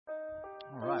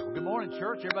right. Well, good morning,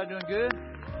 church. Everybody doing good?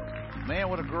 Man,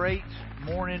 what a great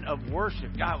morning of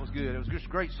worship. God, it was good. It was just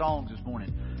great songs this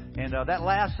morning. And that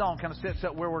last song kind of sets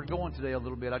up where we're going today a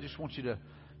little bit. I just want you to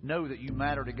know that you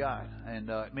matter to God. And,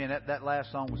 man, that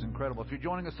last song was incredible. If you're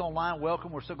joining us online,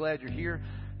 welcome. We're so glad you're here.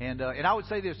 And I would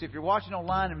say this, if you're watching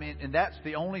online and that's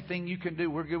the only thing you can do,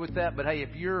 we're good with that. But, hey,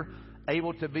 if you're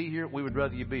able to be here, we would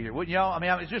rather you be here. Wouldn't y'all? I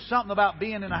mean, it's just something about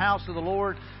being in the house of the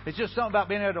Lord. It's just something about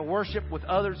being able to worship with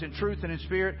others in truth and in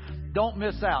spirit. Don't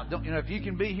miss out. If you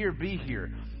can be here, be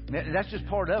here. That's just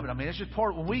part of it. I mean, it's just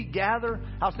part of when we gather.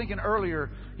 I was thinking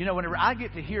earlier, whenever I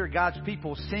get to hear God's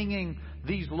people singing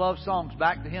these love songs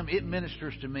back to Him, it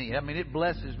ministers to me. I mean, it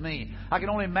blesses me. I can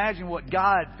only imagine what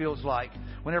God feels like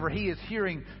whenever He is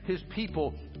hearing His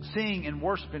people sing and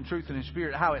worship in truth and in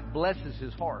spirit, how it blesses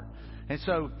His heart. And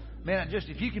so, man, just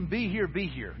if you can be here, be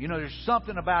here. There's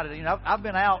something about it. I've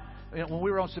been out when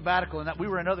we were on sabbatical and we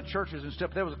were in other churches and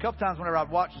stuff. There was a couple times whenever I'd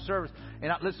watch the service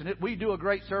and we do a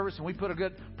great service and we put a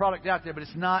good product out there, but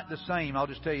it's not the same. I'll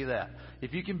just tell you that.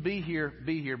 If you can be here,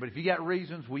 be here. But if you got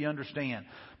reasons, we understand.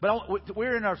 But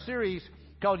we're in our series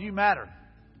called You Matter,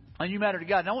 and you matter to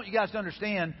God. And I want you guys to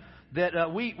understand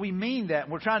that we mean that.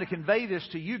 And we're trying to convey this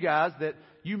to you guys that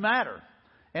you matter.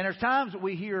 And there's times that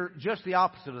we hear just the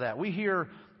opposite of that. We hear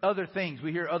other things.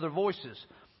 We hear other voices.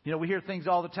 We hear things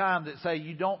all the time that say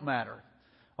you don't matter,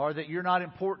 or that you're not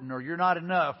important, or you're not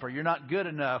enough, or you're not good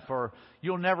enough, or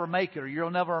you'll never make it, or you'll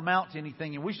never amount to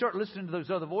anything. And we start listening to those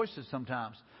other voices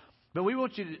sometimes. But we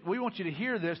want you to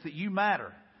hear this, that you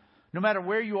matter. No matter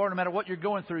where you are, no matter what you're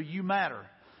going through, you matter.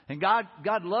 And God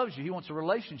loves you. He wants a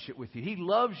relationship with you. He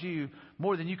loves you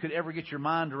more than you could ever get your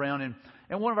mind around.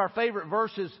 And one of our favorite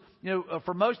verses,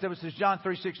 for most of us is John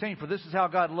 3:16. For this is how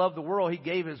God loved the world. He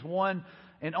gave His one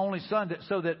and only Son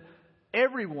so that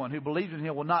everyone who believes in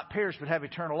Him will not perish but have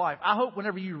eternal life. I hope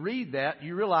whenever you read that,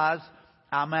 you realize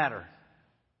I matter.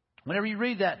 Whenever you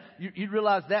read that, you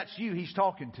realize that's you He's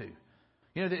talking to.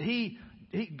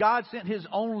 That God sent His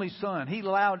only Son. He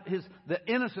allowed the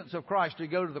innocence of Christ to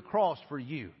go to the cross for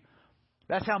you.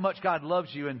 That's how much God loves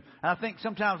you. And I think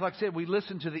sometimes, like I said, we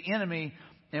listen to the enemy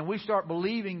and we start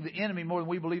believing the enemy more than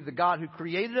we believe the God who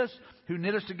created us, who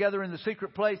knit us together in the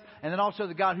secret place, and then also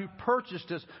the God who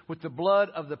purchased us with the blood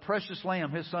of the precious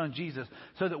Lamb, His Son Jesus,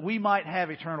 so that we might have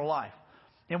eternal life.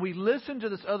 And we listen to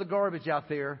this other garbage out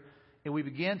there and we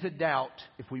begin to doubt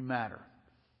if we matter.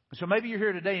 So maybe you're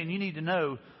here today and you need to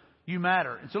know you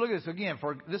matter. And so look at this again.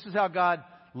 For this is how God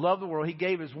loved the world. He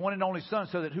gave His one and only Son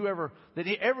so that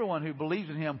everyone who believes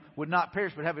in Him would not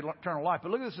perish but have eternal life.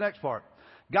 But look at this next part.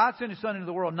 God sent His Son into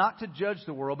the world not to judge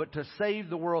the world, but to save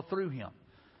the world through Him.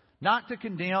 Not to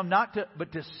condemn,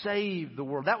 but to save the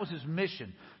world. That was His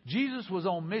mission. Jesus was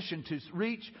on mission to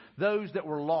reach those that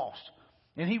were lost.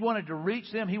 And He wanted to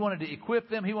reach them. He wanted to equip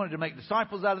them. He wanted to make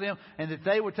disciples out of them. And that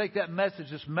they would take that message,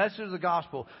 this message of the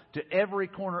gospel, to every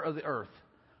corner of the earth.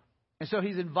 And so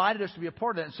He's invited us to be a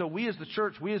part of that. And so we as the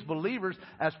church, we as believers,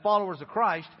 as followers of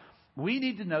Christ, we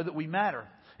need to know that we matter.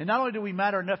 And not only do we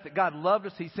matter enough that God loved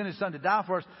us, He sent His Son to die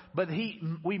for us, but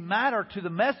we matter to the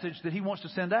message that He wants to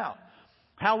send out.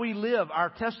 How we live our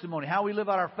testimony, how we live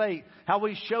out our faith, how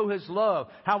we show His love,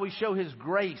 how we show His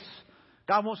grace.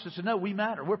 God wants us to know we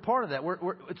matter. We're part of that.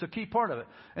 It's a key part of it.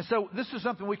 And so this is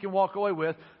something we can walk away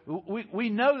with. We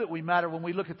know that we matter when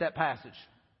we look at that passage.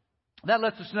 That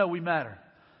lets us know we matter.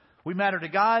 We matter to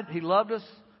God. He loved us.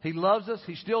 He loves us.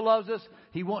 He still loves us.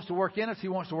 He wants to work in us. He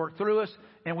wants to work through us.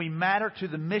 And we matter to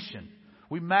the mission.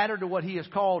 We matter to what He has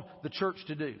called the church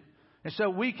to do. And so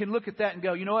we can look at that and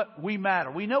go, you know what? We matter.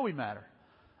 We know we matter.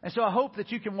 And so I hope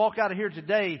that you can walk out of here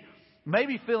today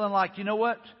maybe feeling like, you know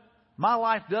what? My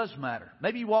life does matter.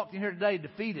 Maybe you walked in here today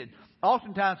defeated.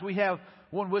 Oftentimes we have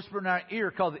one whisper in our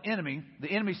ear called the enemy. The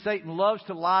enemy, Satan, loves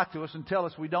to lie to us and tell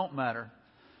us we don't matter.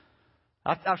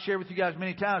 I've shared with you guys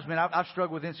many times, man, I've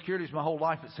struggled with insecurities my whole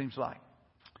life, it seems like.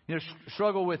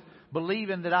 Struggle with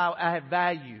believing that I had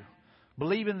value,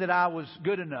 believing that I was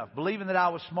good enough, believing that I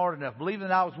was smart enough, believing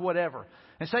that I was whatever.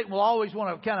 And Satan will always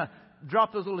want to kind of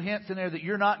drop those little hints in there that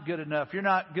you're not good enough, you're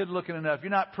not good looking enough,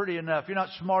 you're not pretty enough, you're not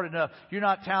smart enough, you're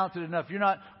not talented enough, you're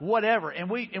not whatever.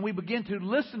 And we begin to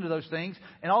listen to those things,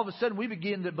 and all of a sudden we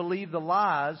begin to believe the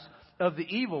lies of the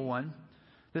evil one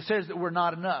that says that we're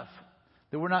not enough,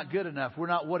 that we're not good enough, we're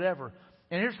not whatever.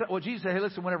 And here's what Jesus said. Hey,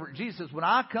 listen, Jesus says, when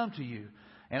I come to you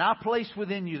and I place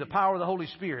within you the power of the Holy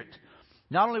Spirit,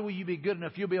 not only will you be good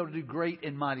enough, you'll be able to do great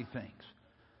and mighty things.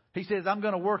 He says, I'm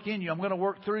going to work in you. I'm going to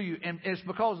work through you. And it's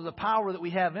because of the power that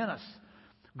we have in us.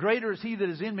 Greater is He that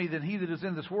is in me than he that is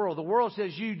in this world. The world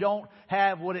says you don't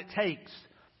have what it takes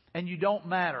and you don't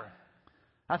matter.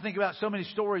 I think about so many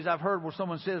stories I've heard where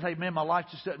someone says, hey, man, my life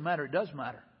just doesn't matter. It does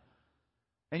matter.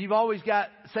 And you've always got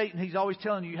Satan, he's always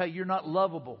telling you, hey, you're not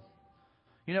lovable.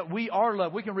 You know, we are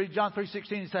loved. We can read John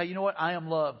 3:16 and say, you know what, I am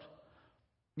loved.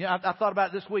 You know, I thought about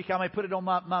it this week. I may put it on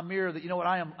my mirror that, you know what,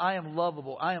 I am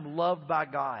lovable. I am loved by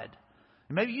God.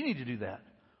 And maybe you need to do that.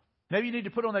 Maybe you need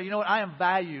to put on there, you know what, I am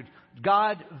valued.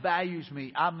 God values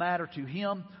me. I matter to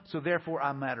Him, so therefore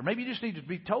I matter. Maybe you just need to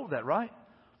be told that, right?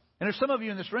 And there's some of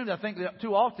you in this room that I think that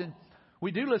too often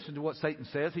we do listen to what Satan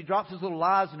says. He drops his little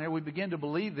lies in there. We begin to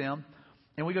believe them.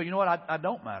 And we go, you know what, I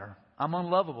don't matter. I'm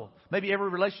unlovable. Maybe every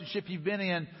relationship you've been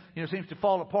in, you know, seems to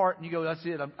fall apart, and you go, that's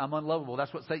it, I'm unlovable.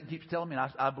 That's what Satan keeps telling me,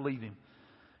 and I believe him.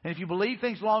 And if you believe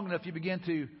things long enough, you begin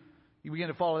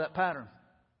to follow that pattern.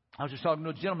 I was just talking to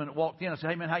a gentleman that walked in. I said,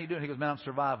 hey, man, how you doing? He goes, man, I'm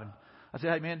surviving. I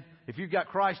said, hey, man, if you've got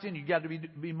Christ in you, you've got to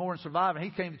be more than surviving. He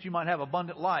came that you might have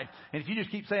abundant life. And if you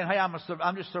just keep saying, hey, I'm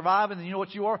just surviving, then you know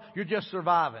what you are? You're just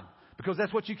surviving. Because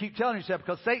that's what you keep telling yourself.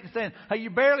 Because Satan's saying, hey,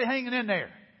 you're barely hanging in there.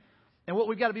 And what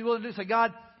we've got to be willing to do is say,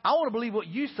 God, I want to believe what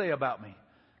you say about me.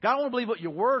 God, I want to believe what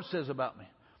your word says about me.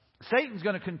 Satan's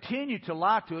going to continue to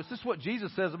lie to us. This is what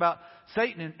Jesus says about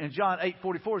Satan in John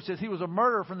 8:44. It says he was a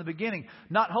murderer from the beginning,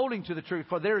 not holding to the truth,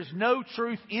 for there is no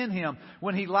truth in him.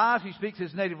 When he lies, he speaks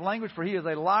his native language, for he is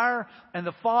a liar and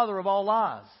the father of all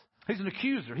lies. He's an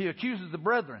accuser. He accuses the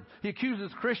brethren. He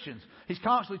accuses Christians. He's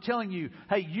constantly telling you,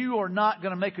 hey, you are not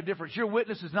going to make a difference. Your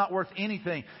witness is not worth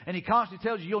anything. And he constantly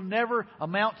tells you, you'll never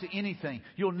amount to anything.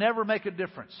 You'll never make a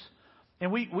difference.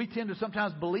 And we tend to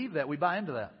sometimes believe that. We buy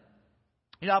into that.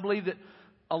 You know, I believe that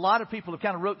a lot of people have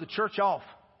kind of wrote the church off.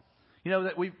 You know,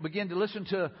 that we begin to listen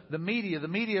to the media. The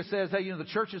media says, hey, you know, the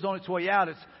church is on its way out.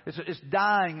 It's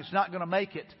dying. It's not going to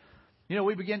make it. You know,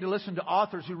 we begin to listen to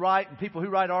authors who write and people who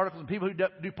write articles and people who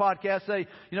do podcasts say,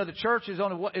 you know, the church is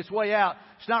on its way out.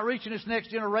 It's not reaching its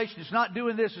next generation. It's not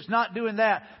doing this. It's not doing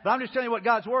that. But I'm just telling you what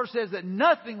God's Word says, that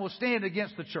nothing will stand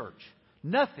against the church.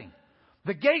 Nothing.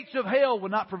 The gates of hell will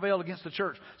not prevail against the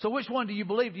church. So which one do you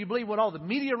believe? Do you believe what all the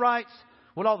media writes,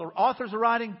 what all the authors are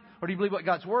writing, or do you believe what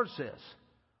God's Word says?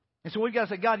 And so we've got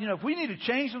to say, God, you know, if we need to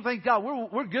change some things, God,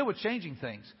 we're good with changing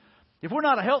things. If we're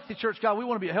not a healthy church, God, we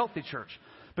want to be a healthy church.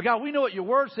 But God, we know what your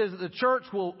word says, that the church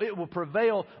will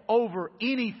prevail over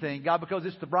anything, God, because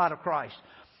it's the bride of Christ.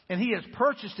 And He has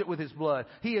purchased it with His blood.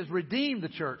 He has redeemed the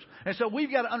church. And so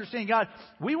we've got to understand, God,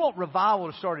 we want revival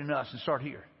to start in us and start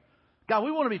here. God,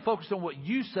 we want to be focused on what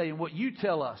you say and what you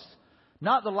tell us,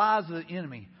 not the lies of the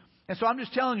enemy. And so I'm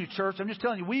just telling you, church, I'm just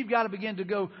telling you, we've got to begin to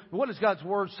go, what does God's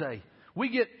word say? We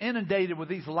get inundated with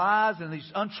these lies and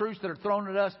these untruths that are thrown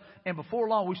at us. And before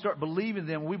long, we start believing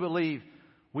them. We believe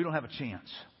we don't have a chance.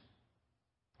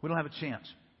 We don't have a chance.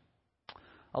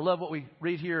 I love what we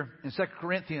read here in 2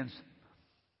 Corinthians.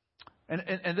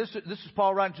 And this is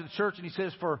Paul writing to the church, and he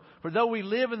says, For though we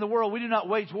live in the world, we do not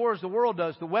wage war as the world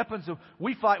does. The weapons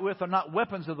we fight with are not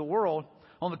weapons of the world.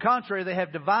 On the contrary, they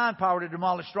have divine power to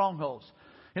demolish strongholds.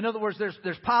 In other words,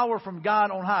 there's power from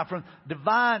God on high, from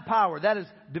divine power. That is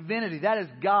divinity. That is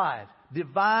God.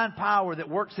 Divine power that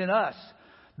works in us.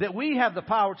 That we have the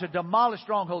power to demolish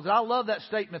strongholds. And I love that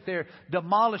statement there,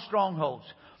 demolish strongholds.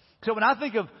 So when I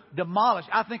think of demolish,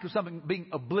 I think of something being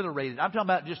obliterated. I'm talking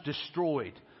about just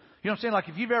destroyed. You know what I'm saying? Like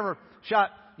if you've ever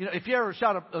shot,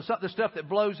 the stuff that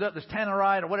blows up, this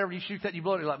tannerite or whatever, you shoot that and you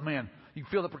blow it, you're like, man, you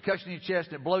can feel the percussion in your chest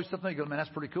and it blows something. You go, man, that's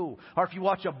pretty cool. Or if you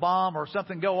watch a bomb or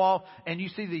something go off and you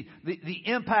see the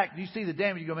impact, you see the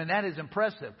damage, you go, man, that is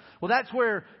impressive. Well, that's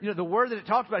where, the word that it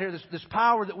talks about here, this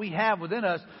power that we have within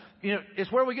us,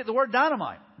 it's where we get the word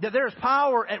dynamite. That there's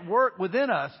power at work within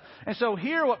us. And so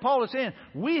here what Paul is saying,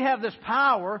 we have this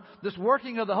power, this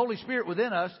working of the Holy Spirit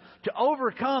within us to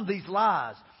overcome these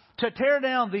lies, to tear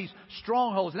down these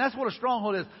strongholds. And that's what a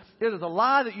stronghold is. It is a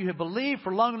lie that you have believed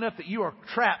for long enough that you are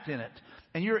trapped in it.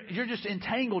 And you're just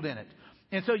entangled in it.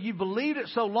 And so you believed it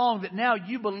so long that now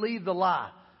you believe the lie.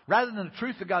 Rather than the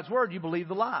truth of God's Word, you believe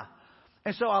the lie.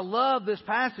 And so I love this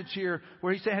passage here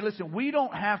where he's saying, hey, listen, we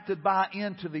don't have to buy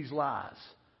into these lies.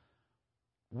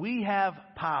 We have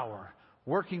power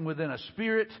working within us.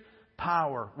 Spirit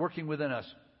power working within us.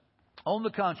 On the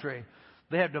contrary,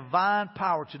 they have divine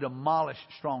power to demolish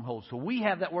strongholds. So we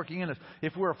have that working in us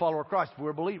if we're a follower of Christ, if we're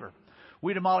a believer.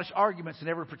 We demolish arguments and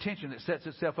every pretension that sets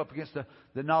itself up against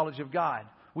the knowledge of God.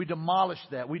 We demolish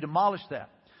that.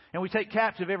 And we take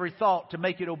captive every thought to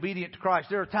make it obedient to Christ.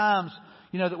 There are times,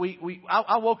 that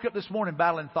I woke up this morning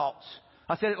battling thoughts.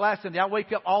 I said it last Sunday. I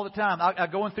wake up all the time. I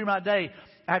go in through my day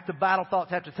I have to battle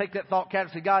thoughts. I have to take that thought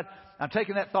captive. Say, God, I'm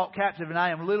taking that thought captive, and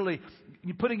I am literally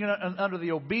putting it under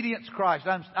the obedience of Christ.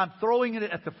 I'm throwing it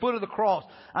at the foot of the cross.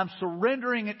 I'm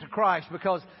surrendering it to Christ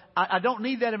because I don't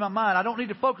need that in my mind. I don't need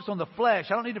to focus on the flesh.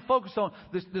 I don't need to focus on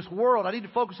this world. I need to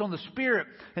focus on the Spirit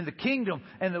and the kingdom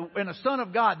and the Son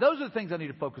of God. Those are the things I need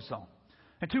to focus on.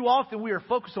 And too often we are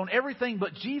focused on everything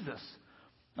but Jesus.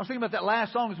 I was thinking about that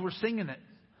last song as we're singing it.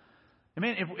 I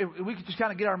mean, if we could just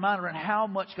kind of get our mind around how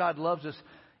much God loves us.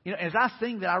 You know, as I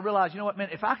sing that, I realize, you know what, man,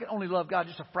 if I could only love God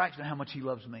just a fraction of how much He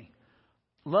loves me.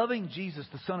 Loving Jesus,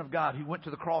 the Son of God, who went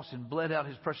to the cross and bled out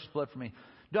His precious blood for me.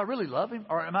 Do I really love Him?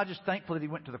 Or am I just thankful that He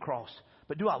went to the cross?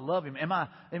 But do I love Him? Am I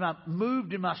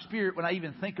moved in my spirit when I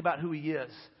even think about who He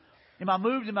is? Am I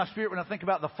moved in my spirit when I think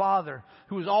about the Father,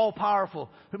 who is all powerful,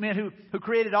 who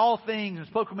created all things and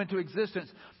spoke them into existence,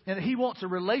 and that He wants a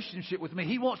relationship with me.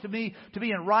 He wants me to be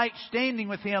in right standing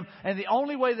with Him. And the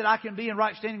only way that I can be in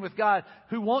right standing with God,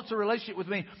 who wants a relationship with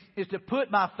me, is to put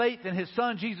my faith in His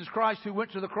Son, Jesus Christ, who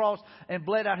went to the cross and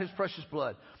bled out His precious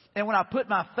blood. And when I put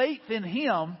my faith in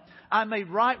Him, I'm made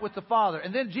right with the Father.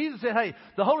 And then Jesus said, hey,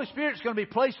 the Holy Spirit is going to be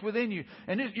placed within you.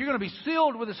 And you're going to be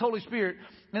sealed with this Holy Spirit.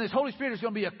 And this Holy Spirit is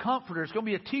going to be a comforter. It's going to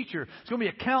be a teacher. It's going to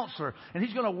be a counselor. And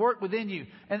He's going to work within you.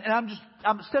 And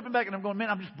I'm stepping back and I'm going, man,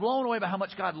 I'm just blown away by how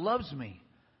much God loves me.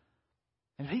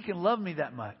 And if He can love me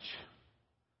that much,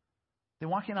 then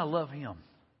why can't I love Him?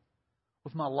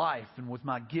 With my life and with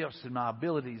my gifts and my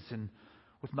abilities and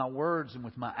with my words and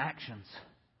with my actions.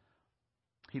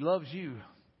 He loves you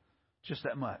just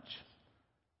that much.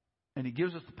 And He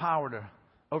gives us the power to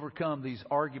overcome these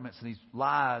arguments and these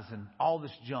lies and all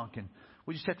this junk. And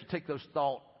we just have to take those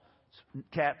thoughts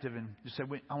captive and just say,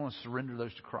 I want to surrender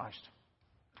those to Christ.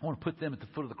 I want to put them at the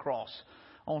foot of the cross.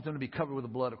 I want them to be covered with the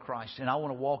blood of Christ. And I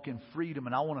want to walk in freedom.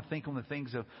 And I want to think on the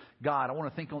things of God. I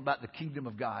want to think about the kingdom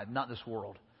of God, not this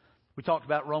world. We talked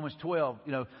about Romans 12.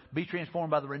 Be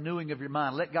transformed by the renewing of your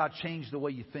mind. Let God change the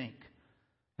way you think.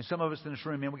 And some of us in this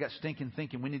room, man, we got stinking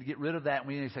thinking. We need to get rid of that. And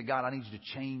we need to say, God, I need you to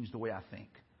change the way I think.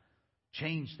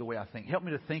 Change the way I think. Help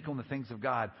me to think on the things of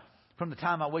God from the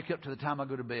time I wake up to the time I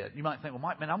go to bed. You might think, well,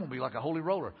 Mike, man, I'm going to be like a holy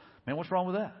roller. Man, what's wrong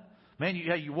with that? Man,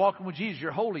 you're walking with Jesus.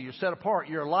 You're holy. You're set apart.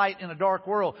 You're a light in a dark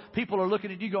world. People are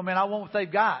looking at you going, man, I want what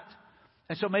they've got.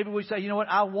 And so maybe we say, you know what?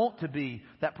 I want to be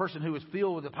that person who is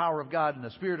filled with the power of God and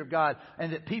the Spirit of God.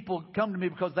 And that people come to me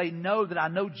because they know that I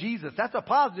know Jesus. That's a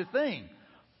positive thing.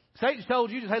 Satan's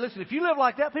told you, hey, listen, if you live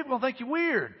like that, people are going to think you're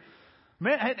weird.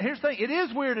 Man, here's the thing. It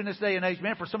is weird in this day and age,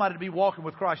 man, for somebody to be walking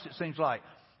with Christ, it seems like.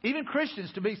 Even Christians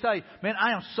to say, man,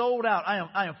 I am sold out.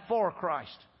 I am for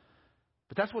Christ.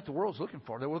 But that's what the world's looking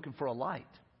for. They're looking for a light.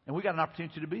 And we got an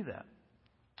opportunity to be that.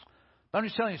 But I'm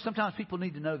just telling you, sometimes people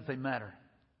need to know that they matter.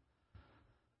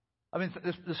 I mean,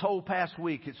 this whole past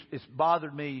week, it's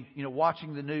bothered me,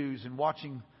 watching the news and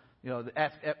watching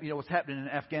what's happening in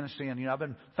Afghanistan. I've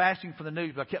been fasting for the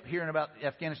news, but I kept hearing about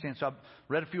Afghanistan. So I've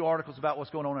read a few articles about what's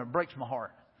going on, and it breaks my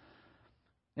heart.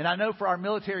 And I know for our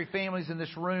military families in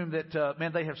this room that,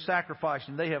 man, they have sacrificed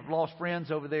and they have lost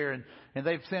friends over there and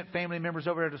they've sent family members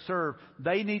over there to serve.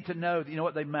 They need to know that, you know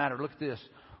what, they matter. Look at this.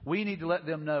 We need to let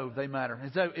them know they matter.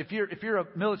 And so if you're a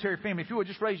military family, if you would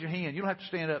just raise your hand. You don't have to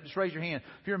stand up. Just raise your hand.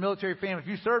 If you're a military family, if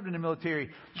you served in the military,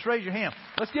 just raise your hand.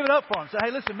 Let's give it up for them. Say,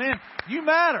 hey, listen, man, you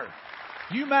matter.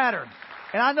 You matter.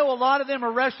 And I know a lot of them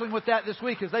are wrestling with that this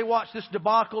week as they watch this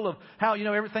debacle of how,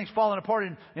 everything's falling apart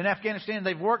in Afghanistan.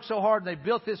 They've worked so hard and they've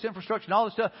built this infrastructure and all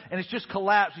this stuff, and it's just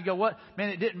collapsed. You go, what? Man,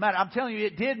 it didn't matter. I'm telling you,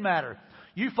 it did matter.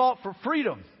 You fought for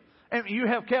freedom. And you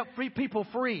have kept people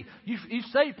free. You've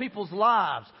saved people's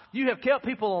lives. You have kept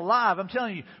people alive. I'm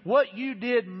telling you, what you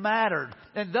did mattered.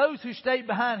 And those who stayed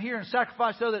behind here and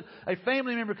sacrificed so that a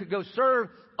family member could go serve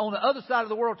on the other side of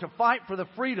the world to fight for the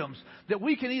freedoms, that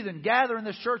we can even gather in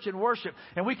this church and worship,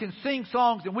 and we can sing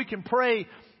songs and we can pray.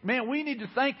 Man, we need to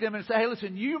thank them and say, hey,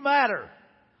 listen, you matter.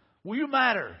 Well, you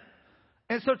matter.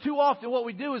 And so too often what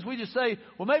we do is we just say,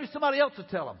 well, maybe somebody else will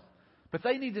tell them. But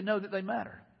they need to know that they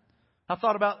matter. I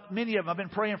thought about many of them. I've been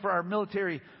praying for our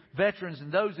military veterans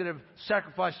and those that have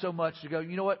sacrificed so much to go,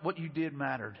 you know what? What you did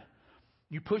mattered.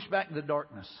 You pushed back the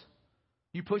darkness.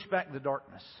 You pushed back the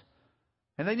darkness.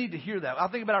 And they need to hear that. I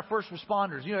think about our first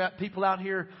responders. Got people out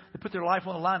here that put their life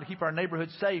on the line to keep our neighborhood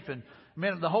safe. And,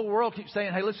 man, the whole world keeps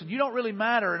saying, hey, listen, you don't really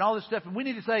matter and all this stuff. And we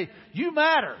need to say, you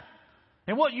matter.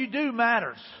 And what you do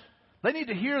matters. They need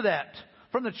to hear that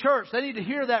from the church. They need to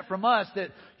hear that from us, that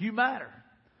you matter.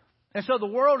 And so the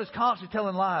world is constantly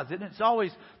telling lies.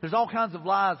 There's all kinds of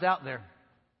lies out there.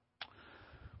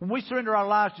 When we surrender our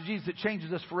lives to Jesus, it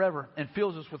changes us forever and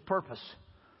fills us with purpose.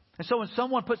 And so when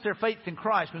someone puts their faith in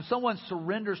Christ, when someone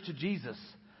surrenders to Jesus,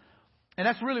 And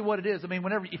that's really what it is. I mean,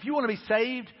 if you want to be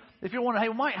saved, if you want to, hey,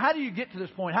 Mike, how do you get to this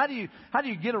point? How do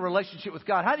you get a relationship with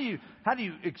God? How do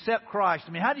you accept Christ?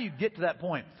 I mean, how do you get to that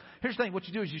point? Here's the thing. What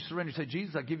you do is you surrender. You say,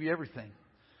 Jesus, I give you everything.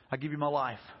 I give you my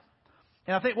life.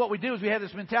 And I think what we do is we have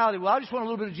this mentality. Well, I just want a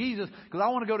little bit of Jesus because I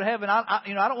want to go to heaven. I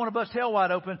don't want to bust hell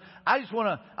wide open. I just want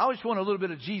a little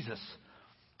bit of Jesus.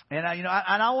 And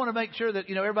I want to make sure that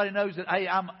everybody knows that, hey,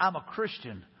 I'm a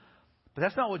Christian. But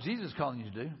that's not what Jesus is calling you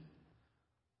to do.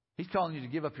 He's calling you to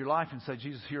give up your life and say,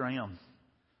 Jesus, here I am.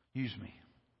 Use me.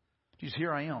 Jesus,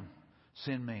 here I am.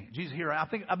 Send me. Jesus, here I am.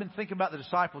 I've been thinking about the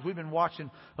disciples. We've been watching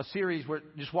a series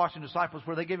watching disciples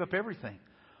where they gave up everything.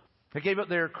 They gave up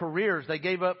their careers. They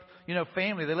gave up,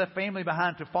 family. They left family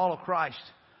behind to follow Christ.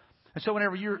 And so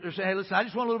whenever you're saying, hey, listen, I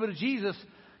just want a little bit of Jesus,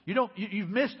 you've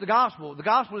missed the gospel. The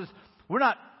gospel is we're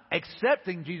not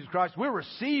accepting Jesus Christ. We're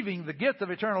receiving the gift of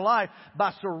eternal life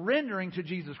by surrendering to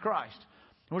Jesus Christ.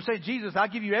 And we're saying, Jesus, I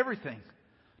give you everything.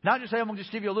 Not just say, I'm going to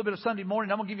just give you a little bit of Sunday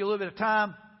morning. I'm going to give you a little bit of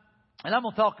time. And I'm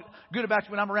going to talk good about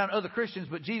you when I'm around other Christians.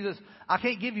 But Jesus, I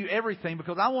can't give you everything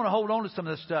because I want to hold on to some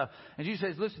of this stuff. And Jesus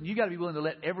says, listen, you got to be willing to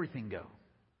let everything go.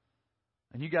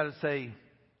 And you got to say,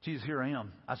 Jesus, here I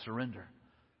am. I surrender.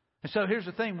 And so here's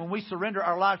the thing. When we surrender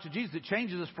our lives to Jesus, it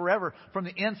changes us forever from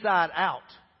the inside out.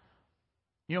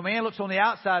 Man looks on the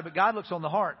outside, but God looks on the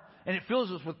heart. And it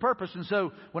fills us with purpose. And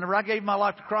so whenever I gave my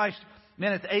life to Christ,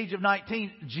 man, at the age of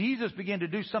 19, Jesus began to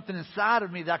do something inside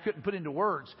of me that I couldn't put into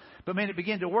words. But man, it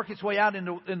began to work its way out in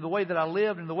the way that I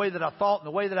lived, and the way that I thought, and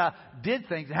the way that I did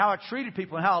things, and how I treated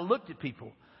people, and how I looked at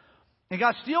people. And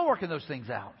God's still working those things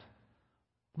out.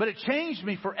 But it changed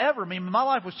me forever. I mean, my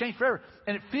life was changed forever.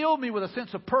 And it filled me with a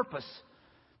sense of purpose.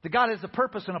 That God has a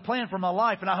purpose and a plan for my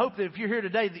life. And I hope that if you're here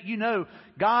today that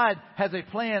God has a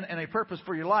plan and a purpose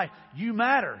for your life. You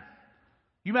matter.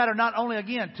 You matter not only,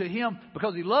 again, to Him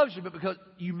because He loves you, but because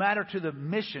you matter to the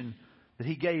mission that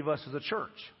He gave us as a church.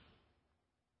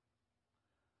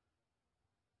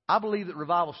 I believe that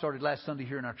revival started last Sunday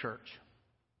here in our church.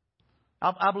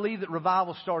 I believe that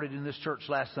revival started in this church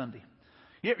last Sunday.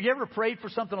 You ever prayed for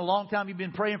something a long time? You've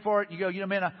been praying for it. You go,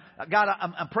 man, God,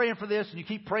 I'm praying for this, and you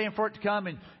keep praying for it to come,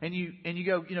 and you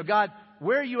go, God,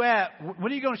 where are you at?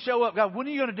 When are you going to show up? God, when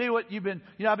are you going to do what you've been,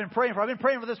 I've been praying for? I've been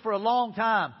praying for this for a long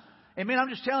time. And man, I'm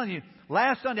just telling you,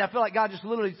 last Sunday, I feel like God just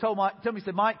literally told me, he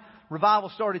said, Mike,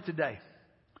 revival started today.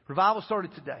 Revival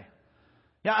started today.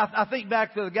 Yeah, I think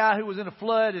back to the guy who was in a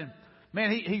flood, and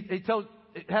man, he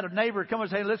had a neighbor come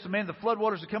and say, listen, man, the flood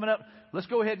waters are coming up. Let's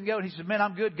go ahead and go. And he said, man,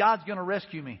 I'm good. God's going to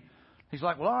rescue me. He's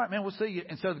like, well, all right, man, we'll see you.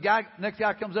 And so the next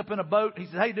guy comes up in a boat. He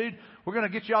says, hey, dude, we're going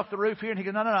to get you off the roof here. And he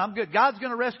goes, no, I'm good. God's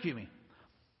going to rescue me.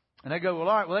 And they go, well,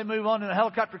 all right. Well, they move on, and a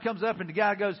helicopter comes up, and the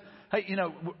guy goes, hey,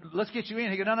 let's get you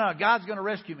in. He goes, no, God's going to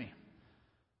rescue me.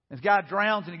 And the guy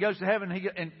drowns, and he goes to heaven,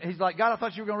 and he's like, God, I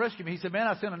thought you were going to rescue me. He said, man,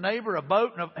 I sent a neighbor, a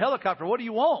boat, and a helicopter. What do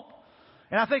you want?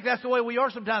 And I think that's the way we are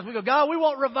sometimes. We go, God, we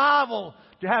want revival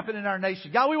to happen in our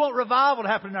nation. God, we want revival to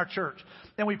happen in our church.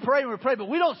 And we pray, but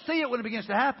we don't see it when it begins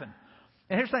to happen.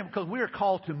 And here's the thing, because we are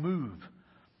called to move.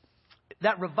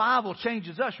 That revival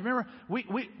changes us. Remember,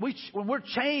 when we're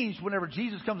changed whenever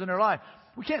Jesus comes in our life,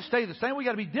 we can't stay the same. We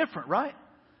got to be different, right?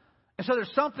 And so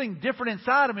there's something different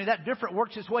inside of me. That different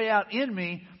works its way out in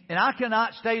me, and I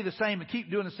cannot stay the same and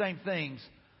keep doing the same things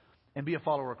and be a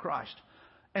follower of Christ.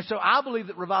 And so I believe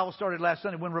that revival started last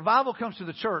Sunday. When revival comes to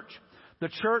the church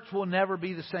will never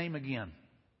be the same again.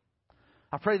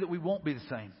 I pray that we won't be the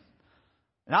same.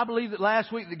 And I believe that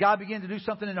last week that God began to do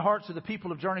something in the hearts of the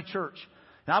people of Journey Church.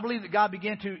 And I believe that God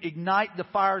began to ignite the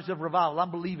fires of revival.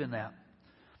 I'm believing that.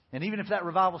 And even if that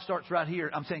revival starts right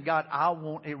here, I'm saying, God, I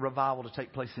want a revival to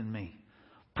take place in me.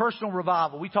 Personal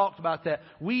revival. We talked about that.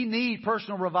 We need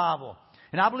personal revival.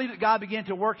 And I believe that God began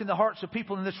to work in the hearts of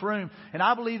people in this room. And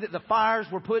I believe that the fires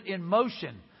were put in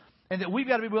motion. And that we've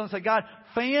got to be willing to say, God,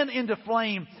 fan into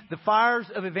flame the fires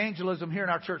of evangelism here in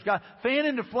our church. God, fan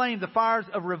into flame the fires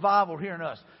of revival here in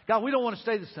us. God, we don't want to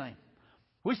stay the same.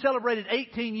 We celebrated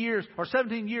 18 years or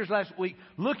 17 years last week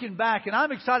looking back. And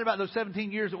I'm excited about those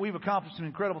 17 years that we've accomplished some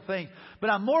incredible things. But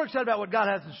I'm more excited about what God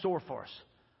has in store for us.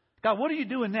 God, what are you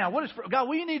doing now? God,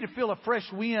 we need to feel a fresh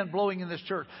wind blowing in this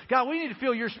church. God, we need to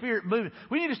feel your Spirit moving.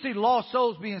 We need to see lost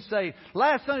souls being saved.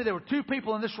 Last Sunday, there were 2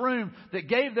 people in this room that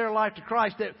gave their life to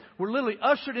Christ, that were literally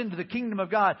ushered into the kingdom of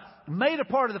God, made a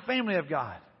part of the family of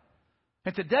God.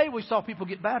 And today we saw people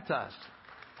get baptized.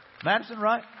 Madison,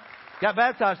 right? Got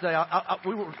baptized today.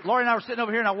 Laurie and I were sitting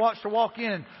over here, and I watched her walk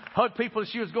in and hug people as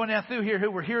she was going down through here who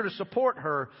were here to support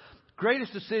her.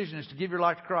 Greatest decision is to give your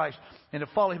life to Christ and to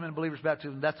follow Him in believer's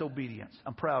baptism. That's obedience.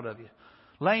 I'm proud of you.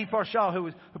 Lane Parshall,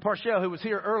 who was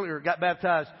here earlier, got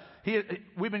baptized.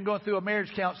 We've been going through a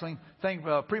marriage counseling thing,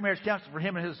 pre-marriage counseling for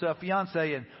him and his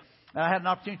fiancée, and I had an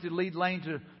opportunity to lead Lane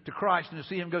to Christ and to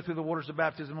see him go through the waters of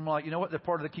baptism. I'm like, you know what? They're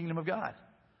part of the kingdom of God.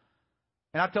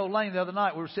 And I told Lane the other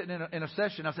night, we were sitting in a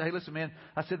session. I said, hey, listen, man.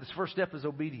 I said, this first step is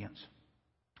obedience.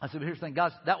 I said, but here's the thing,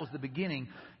 God, that was the beginning.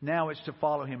 Now it's to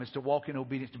follow Him. It's to walk in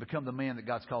obedience, to become the man that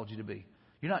God's called you to be.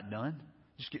 You're not done.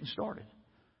 Just getting started.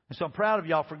 And so I'm proud of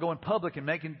y'all for going public and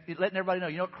letting everybody know,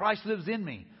 you know what? Christ lives in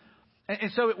me.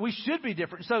 And so we should be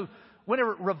different. So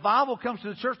whenever revival comes to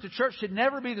the church should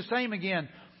never be the same again.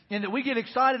 And that we get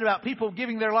excited about people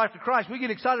giving their life to Christ. We get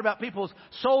excited about people's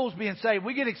souls being saved.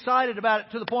 We get excited about it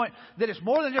to the point that it's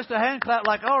more than just a hand clap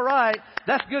like, all right,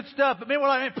 that's good stuff. But man, we're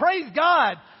like, man, praise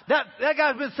God, that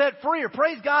guy's been set free. Or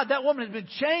praise God, that woman has been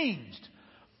changed.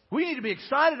 We need to be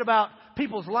excited about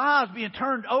people's lives being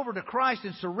turned over to Christ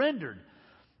and surrendered.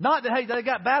 Not that, hey, they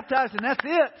got baptized and that's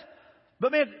it.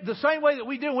 But man, the same way that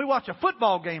we do when we watch a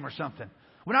football game or something.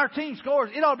 When our team scores,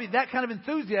 it ought to be that kind of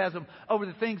enthusiasm over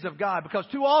the things of God. Because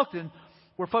too often,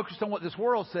 we're focused on what this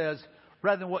world says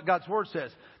rather than what God's Word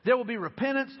says. There will be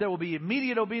repentance, there will be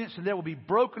immediate obedience, and there will be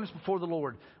brokenness before the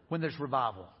Lord when there's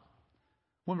revival.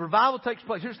 When revival takes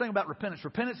place, here's the thing about repentance.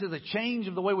 Repentance is a change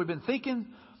of the way we've been thinking,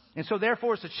 and so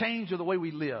therefore it's a change of the way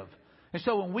we live. And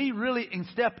so when we really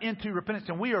step into repentance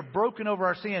and we are broken over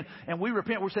our sin and we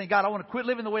repent, we're saying, God, I want to quit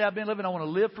living the way I've been living. I want to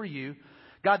live for you.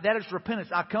 God, that is repentance.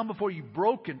 I come before you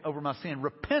broken over my sin.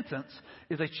 Repentance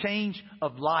is a change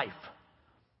of life.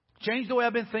 Change the way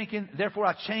I've been thinking, therefore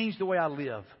I change the way I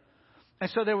live.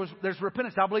 And so there's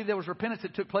repentance. I believe there was repentance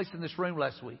that took place in this room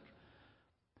last week.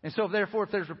 And so therefore,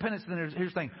 if there's repentance, then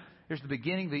here's the thing. Here's the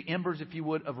beginning, the embers, if you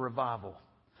would, of revival.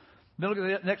 Then look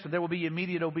at the next one. There will be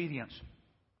immediate obedience.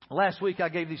 Last week I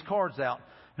gave these cards out.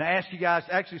 And I asked you guys,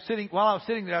 actually while I was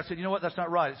sitting there, I said, you know what, that's not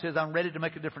right. It says, I'm ready to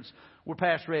make a difference. We're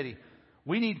past ready.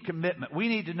 We need commitment. We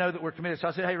need to know that we're committed. So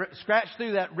I said, hey, scratch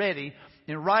through that ready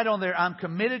and write on there, I'm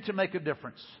committed to make a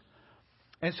difference.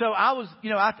 And so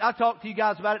I talked to you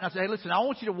guys about it and I said, hey, listen, I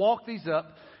want you to walk these up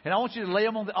and I want you to lay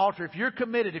them on the altar. If you're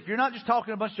committed, if you're not just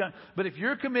talking a bunch of junk, but if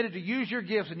you're committed to use your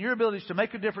gifts and your abilities to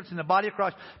make a difference in the body of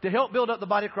Christ, to help build up the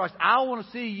body of Christ, I want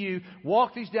to see you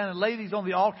walk these down and lay these on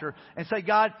the altar and say,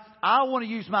 God, I want to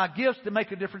use my gifts to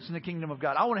make a difference in the kingdom of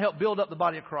God. I want to help build up the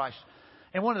body of Christ.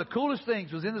 And one of the coolest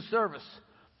things was in the service,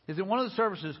 is in one of the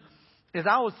services, as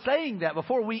I was saying that,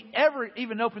 before we ever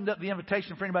even opened up the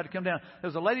invitation for anybody to come down, there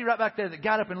was a lady right back there that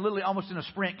got up and literally almost in a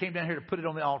sprint came down here to put it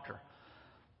on the altar.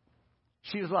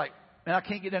 She was like, man, I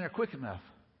can't get down there quick enough.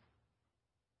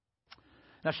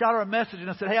 And I shot her a message and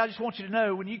I said, hey, I just want you to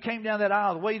know, when you came down that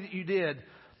aisle the way that you did,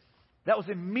 that was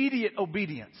immediate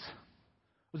obedience.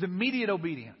 It was immediate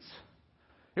obedience.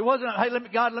 It wasn't, hey,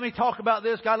 God, let me talk about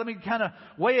this. God, let me kind of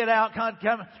weigh it out.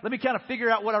 Let me kind of figure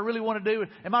out what I really want to do.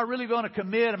 Am I really going to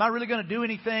commit? Am I really going to do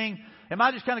anything? Am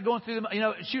I just kind of going through them?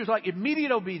 She was like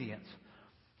immediate obedience.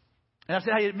 And I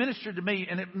said, hey, it ministered to me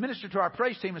and it ministered to our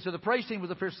praise team. And so the praise team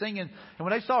was up here singing. And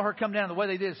when they saw her come down the way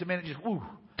they did, I said, man, it just,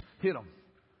 hit them.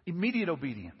 Immediate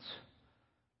obedience.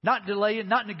 Not delaying,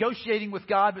 not negotiating with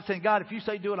God, but saying, God, if you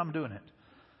say do it, I'm doing it.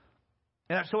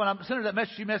 And so when I sent her that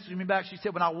message, she messaged me back. She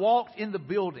said, when I walked in the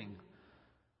building,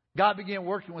 God began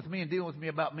working with me and dealing with me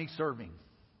about me serving.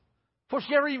 Before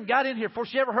she ever even got in here, before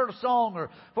she ever heard a song or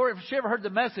before she ever heard the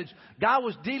message, God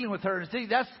was dealing with her. And see,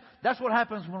 that's what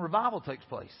happens when revival takes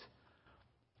place.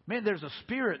 Man, there's a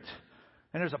spirit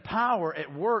and there's a power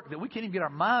at work that we can't even get our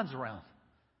minds around.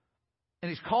 And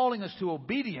He's calling us to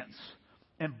obedience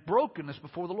and brokenness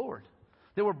before the Lord.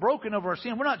 That we're broken over our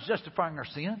sin. We're not justifying our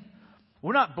sin.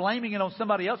 We're not blaming it on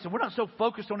somebody else, and we're not so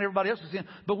focused on everybody else's sin,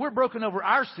 but we're broken over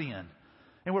our sin.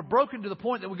 And we're broken to the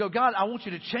point that we go, God, I want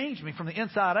you to change me from the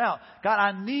inside out. God,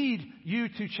 I need you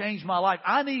to change my life.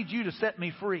 I need you to set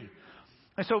me free.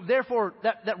 And so therefore,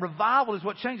 that revival is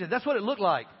what changes. That's what it looked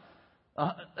like.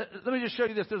 Let me just show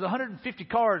you this. There's 150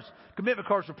 cards, commitment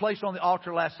cards were placed on the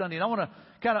altar last Sunday. And I want to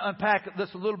kind of unpack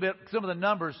this a little bit, some of the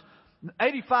numbers.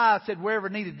 85 said wherever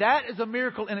needed. That is a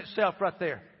miracle in itself right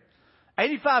there.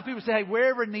 85 people say, hey,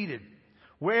 wherever needed,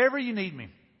 wherever you need me.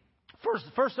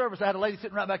 First service, I had a lady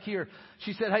sitting right back here.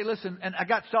 She said, hey, listen, and I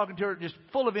got talking to her, just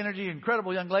full of energy,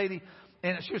 incredible young lady.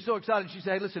 And she was so excited. She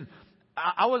said, hey, listen,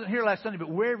 I wasn't here last Sunday, but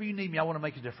wherever you need me, I want to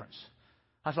make a difference.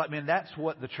 I was like, man, that's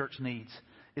what the church needs,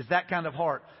 is that kind of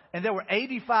heart. And there were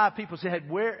 85 people who said,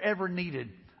 wherever needed,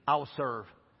 I will serve.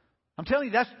 I'm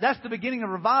telling you, that's the beginning of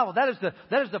revival. That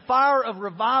is the fire of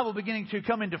revival beginning to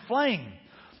come into flame.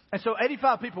 And so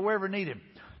 85 people wherever needed.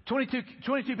 22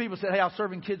 people said, hey, I'll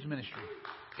serve in kids ministry.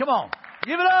 Come on.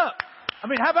 Give it up. I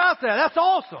mean, how about that? That's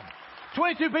awesome.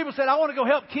 22 people said, I want to go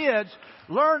help kids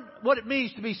learn what it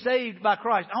means to be saved by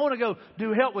Christ. I want to go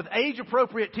do help with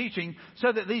age-appropriate teaching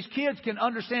so that these kids can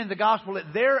understand the gospel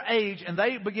at their age and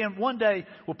they begin one day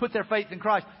will put their faith in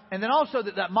Christ. And then also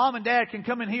that mom and dad can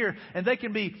come in here and they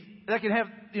can have,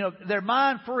 their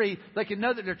mind free. They can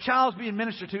know that their child's being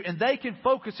ministered to and they can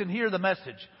focus and hear the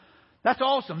message. That's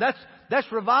awesome.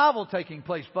 That's revival taking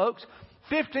place, folks.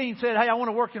 15 said, hey, I want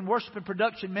to work in worship and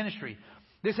production ministry.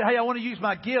 They said, hey, I want to use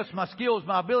my gifts, my skills,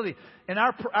 my ability. And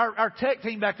our tech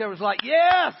team back there was like,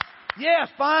 yes,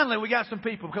 finally we got some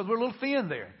people because we're a little thin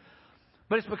there.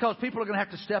 But it's because people are going to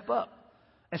have to step up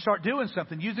and start doing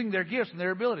something, using their gifts and their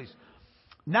abilities.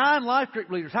 9 life group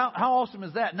leaders. How awesome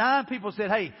is that? 9 people said,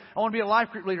 hey, I want to be a life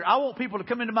group leader. I want people to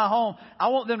come into my home. I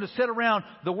want them to sit around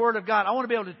the Word of God. I want to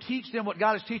be able to teach them what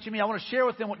God is teaching me. I want to share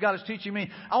with them what God is teaching me.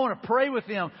 I want to pray with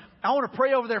them. I want to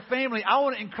pray over their family. I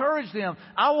want to encourage them.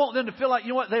 I want them to feel like,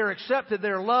 they're accepted,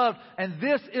 they're loved, and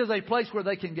this is a place where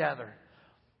they can gather.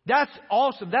 That's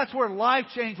awesome. That's where life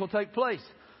change will take place.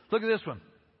 Look at this one.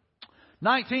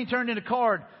 19 turned in a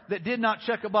card that did not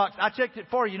check a box. I checked it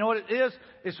for you. You know what it is?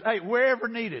 It's, hey, wherever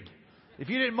needed. If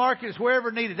you didn't mark it, it's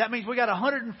wherever needed. That means we got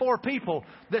 104 people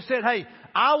that said, hey,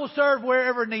 I will serve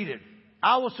wherever needed.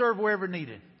 I will serve wherever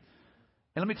needed.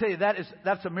 And let me tell you,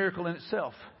 that's a miracle in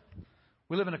itself.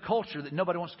 We live in a culture that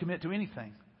nobody wants to commit to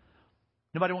anything.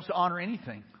 Nobody wants to honor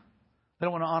anything. They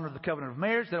don't want to honor the covenant of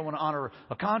marriage. They don't want to honor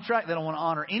a contract. They don't want to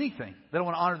honor anything. They don't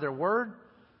want to honor their word.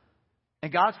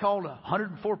 And God's called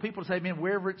 104 people to say, man,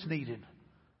 wherever it's needed,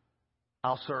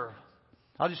 I'll serve.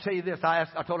 I'll just tell you this. I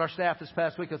told our staff this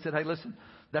past week, I said, hey, listen,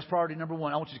 that's priority number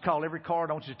 1. I want you to call every card.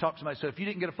 I want you to talk to somebody. So if you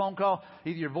didn't get a phone call,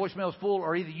 either your voicemail is full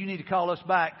or either you need to call us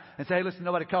back and say, hey, listen,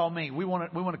 nobody called me. We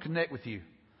want to connect with you.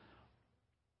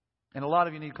 And a lot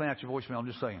of you need to clean out your voicemail. I'm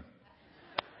just saying.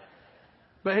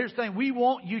 But here's the thing. We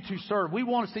want you to serve. We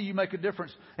want to see you make a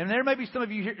difference. And there may be some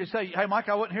of you here to say, hey, Mike,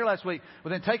 I wasn't here last week.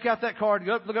 Well, then take out that card,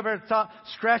 look up there at the top,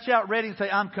 scratch out ready and say,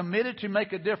 I'm committed to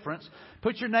make a difference.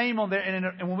 Put your name on there.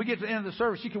 And when we get to the end of the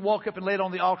service, you can walk up and lay it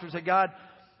on the altar and say, God,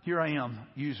 here I am.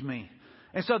 Use me.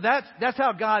 And so that's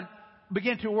how God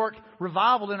began to work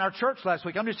revival in our church last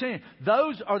week. I'm just saying,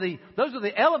 those are the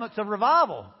elements of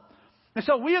revival. And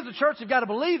so we as a church have got to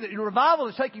believe that revival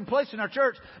is taking place in our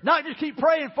church. Not just keep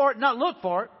praying for it, not look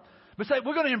for it, but say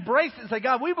we're going to embrace it and say,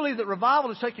 God, we believe that revival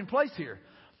is taking place here.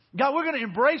 God, we're going to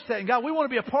embrace that. And God, we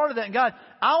want to be a part of that. And God,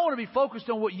 I want to be focused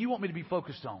on what you want me to be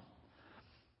focused on.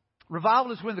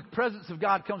 Revival is when the presence of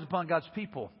God comes upon God's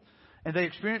people and they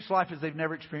experience life as they've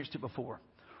never experienced it before.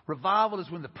 Revival is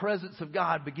when the presence of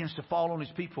God begins to fall on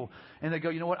His people and they go,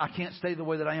 you know what? I can't stay the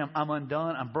way that I am. I'm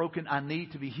undone. I'm broken. I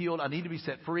need to be healed. I need to be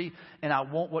set free. And I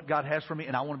want what God has for me.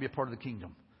 And I want to be a part of the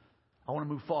kingdom. I want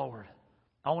to move forward.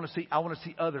 I want to see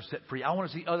others set free. I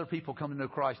want to see other people come to know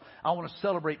Christ. I want to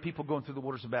celebrate people going through the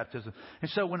waters of baptism.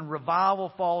 And so when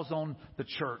revival falls on the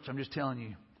church, I'm just telling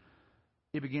you,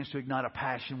 it begins to ignite a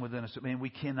passion within us. Man,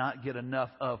 we cannot get enough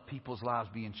of people's lives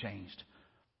being changed.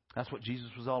 That's what Jesus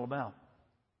was all about.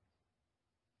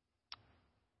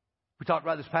 We talked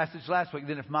about this passage last week.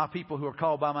 Then if my people who are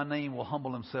called by my name will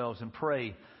humble themselves and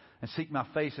pray and seek my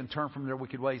face and turn from their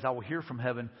wicked ways, I will hear from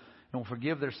heaven and will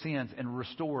forgive their sins and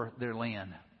restore their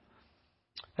land.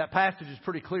 That passage is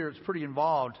pretty clear. It's pretty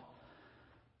involved.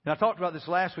 And I talked about this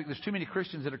last week. There's too many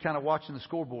Christians that are kind of watching the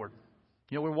scoreboard.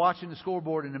 We're watching the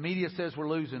scoreboard and the media says we're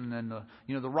losing and,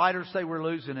 the writers say we're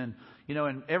losing and,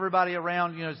 and everybody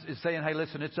around, is saying, hey,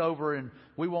 listen, it's over and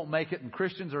we won't make it. And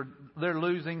Christians they're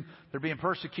losing. They're being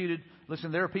persecuted.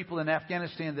 Listen, there are people in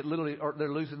Afghanistan that literally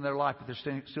they're losing their life, but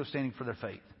they're still standing for their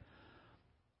faith.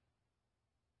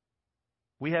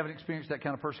 We haven't experienced that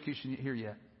kind of persecution here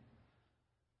yet.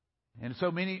 And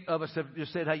so many of us have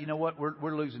just said, hey, you know what?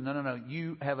 We're losing. No.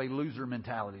 You have a loser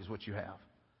mentality is what you have.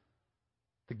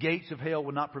 The gates of hell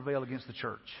will not prevail against the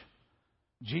church.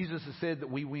 Jesus has said that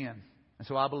we win. And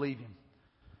so I believe Him.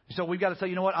 So we've got to say,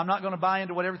 you know what? I'm not going to buy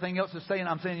into what everything else is saying.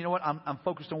 I'm saying, you know what? I'm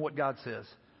focused on what God says.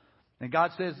 And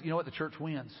God says, you know what? The church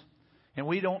wins. And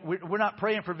we're not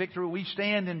praying for victory. We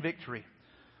stand in victory.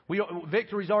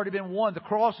 Victory's already been won. The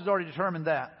cross has already determined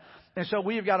that. And so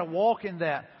we have got to walk in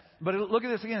that. But look at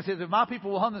this again. It says, if my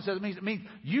people will humble themselves, it means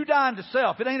you dying to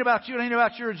self. It ain't about you. It ain't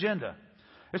about your agenda.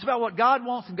 It's about what God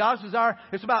wants and God's desire.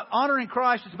 It's about honoring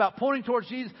Christ. It's about pointing towards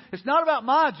Jesus. It's not about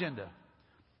my agenda.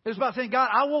 It's about saying, God,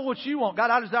 I want what you want. God,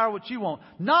 I desire what you want.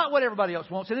 Not what everybody else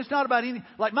wants. And it's not about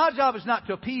my job is not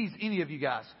to appease any of you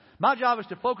guys. My job is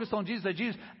to focus on Jesus. Say,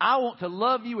 Jesus, I want to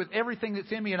love you with everything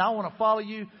that's in me and I want to follow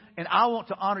you and I want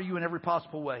to honor you in every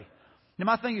possible way. Now,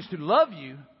 my thing is to love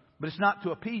you, but it's not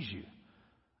to appease you.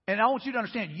 And I want you to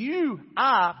understand,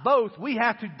 I, both, we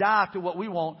have to die to what we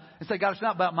want and say, God, it's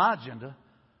not about my agenda,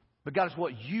 but God, it's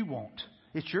what you want.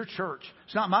 It's your church.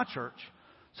 It's not my church.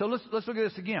 So let's look at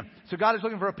this again. So God is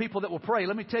looking for a people that will pray.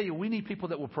 Let me tell you, we need people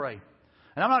that will pray.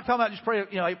 And I'm not talking about just pray,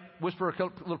 whisper a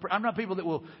little prayer. I'm not people that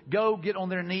will go get on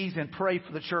their knees and pray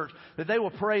for the church. That they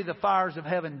will pray the fires of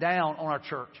heaven down on our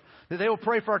church. That they will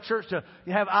pray for our church to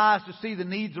have eyes to see the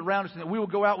needs around us. And that we will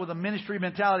go out with a ministry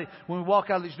mentality when we walk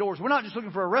out of these doors. We're not just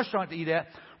looking for a restaurant to eat at.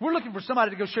 We're looking for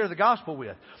somebody to go share the gospel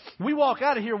with. We walk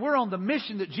out of here, we're on the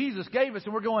mission that Jesus gave us.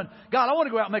 And we're going, God, I want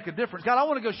to go out and make a difference. God, I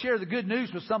want to go share the good news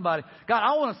with somebody. God,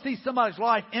 I want to see somebody's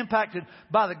life impacted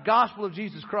by the gospel of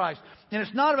Jesus Christ. And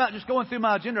it's not about just going through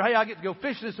my agenda. Hey, I get to go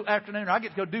fish this afternoon, or I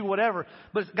get to go do whatever.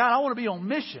 But it's, God, I want to be on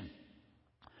mission.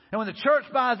 And when the church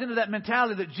buys into that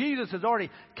mentality that Jesus has already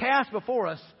cast before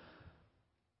us,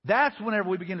 that's whenever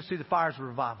we begin to see the fires of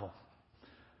revival.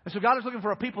 And so God is looking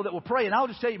for a people that will pray. And I'll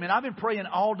just tell you, man, I've been praying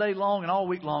all day long and all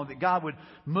week long that God would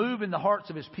move in the hearts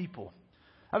of His people.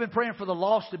 I've been praying for the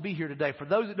lost to be here today, for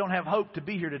those that don't have hope to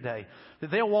be here today,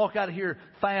 that they'll walk out of here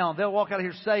found, they'll walk out of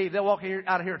here saved, they'll walk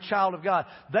out of here a child of God.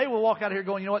 They will walk out of here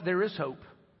going, you know what, there is hope.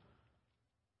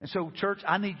 And so, church,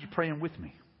 I need you praying with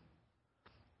me.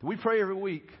 We pray every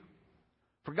week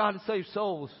for God to save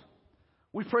souls.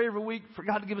 We pray every week for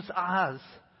God to give us eyes.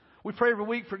 We pray every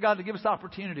week for God to give us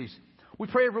opportunities. We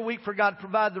pray every week for God to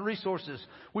provide the resources.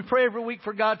 We pray every week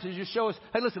for God to just show us,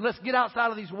 hey, listen, let's get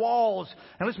outside of these walls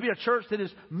and let's be a church that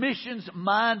is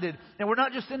missions-minded. And we're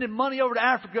not just sending money over to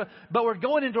Africa, but we're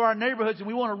going into our neighborhoods and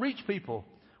we want to reach people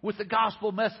with the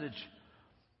gospel message.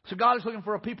 So God is looking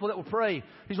for a people that will pray.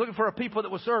 He's looking for a people that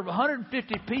will serve.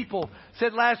 150 people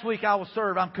said last week, I will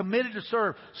serve. I'm committed to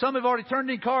serve. Some have already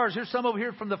turned in cards. Here's some over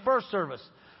here from the first service.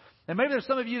 And maybe there's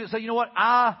some of you that say, you know what?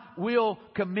 I will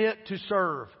commit to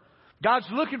serve. God's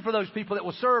looking for those people that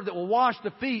will serve, that will wash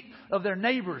the feet of their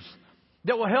neighbors,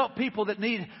 that will help people that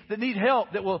need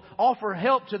help, that will offer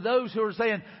help to those who are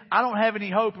saying, I don't have any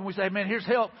hope. And we say, man, here's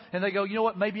help. And they go, you know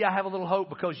what? Maybe I have a little hope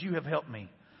because you have helped me.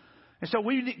 And so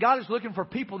God is looking for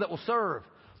people that will serve.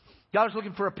 God is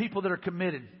looking for a people that are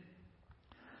committed.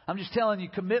 I'm just telling you,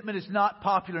 commitment is not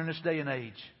popular in this day and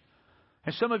age.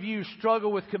 And some of you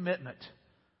struggle with commitment.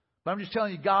 But I'm just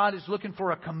telling you, God is looking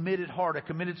for a committed heart, a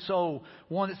committed soul.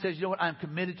 One that says, you know what, I'm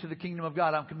committed to the kingdom of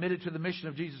God. I'm committed to the mission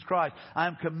of Jesus Christ.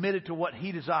 I'm committed to what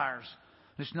He desires.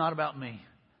 It's not about me.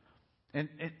 And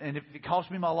if it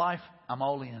costs me my life, I'm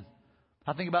all in.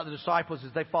 I think about the disciples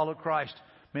as they followed Christ.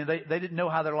 Man, they didn't know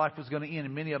how their life was going to end,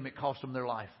 and many of them, it cost them their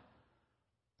life.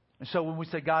 And so when we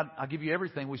say, God, I'll give you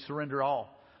everything, we surrender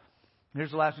all. And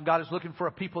here's the last one. God is looking for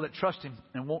a people that trust Him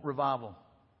and want revival.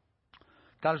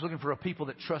 God is looking for a people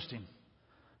that trust Him.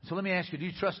 So let me ask you, do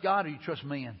you trust God or do you trust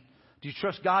man? Do you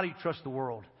trust God or do you trust the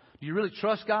world? Do you really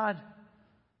trust God?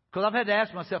 Because I've had to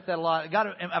ask myself that a lot. God,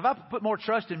 have I put more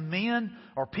trust in men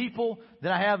or people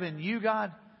than I have in you,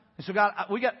 God? And so God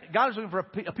is looking for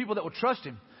a people that will trust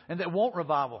Him and that want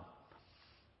revival.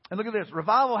 And look at this.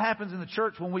 Revival happens in the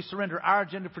church when we surrender our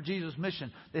agenda for Jesus'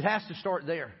 mission. It has to start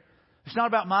there. It's not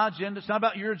about my agenda. It's not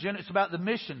about your agenda. It's about the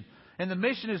mission. And the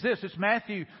mission is this. It's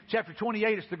Matthew chapter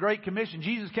 28. It's the Great Commission.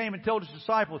 Jesus came and told His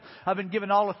disciples, I've been given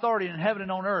all authority in heaven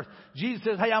and on earth. Jesus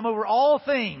says, hey, I'm over all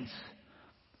things.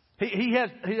 He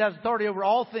has authority over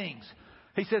all things.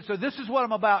 He said, so this is what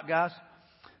I'm about, guys.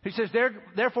 He says,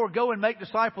 therefore go and make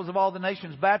disciples of all the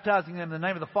nations, baptizing them in the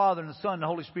name of the Father and the Son and the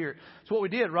Holy Spirit. That's what we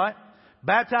did, right?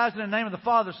 Baptized in the name of the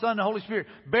Father, Son, and the Holy Spirit.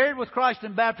 Buried with Christ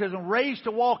in baptism. Raised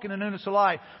to walk in the newness of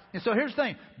life. And so here's the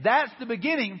thing. That's the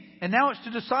beginning. And now it's to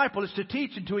disciple. It's to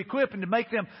teach and to equip and to make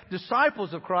them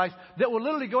disciples of Christ that will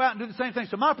literally go out and do the same thing.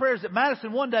 So my prayer is that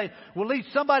Madison one day will lead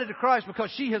somebody to Christ because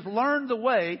she has learned the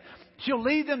way. She'll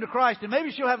lead them to Christ. And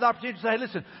maybe she'll have the opportunity to say, hey,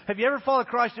 listen, have you ever followed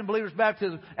Christ in believer's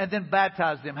baptism? And then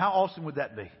baptize them. How awesome would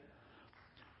that be?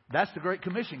 That's the Great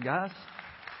Commission, guys.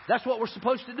 That's what we're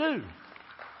supposed to do.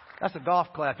 That's a golf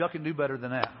clap. Y'all can do better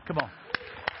than that. Come on.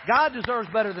 God deserves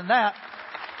better than that.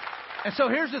 And so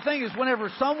here's the thing is whenever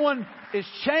someone is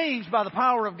changed by the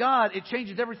power of God, it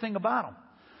changes everything about them.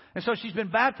 And so she's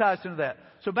been baptized into that.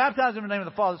 So baptize them in the name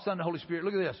of the Father, Son, and the Holy Spirit.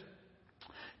 Look at this.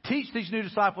 Teach these new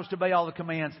disciples to obey all the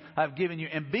commands I have given you.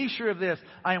 And be sure of this,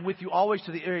 I am with you always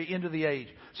to the very end of the age.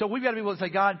 So we've got to be able to say,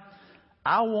 God,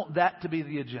 I want that to be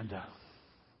the agenda.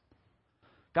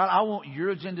 God, I want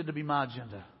your agenda to be my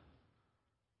agenda.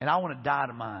 And I want to die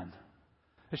to mine.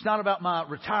 It's not about my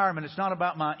retirement. It's not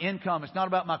about my income. It's not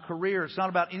about my career. It's not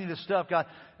about any of this stuff, God.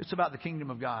 It's about the kingdom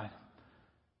of God.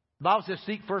 The Bible says,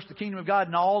 seek first the kingdom of God,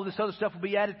 and all this other stuff will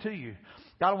be added to you.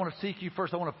 God, I want to seek you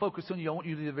first. I want to focus on you. I want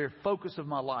you to be the very focus of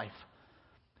my life.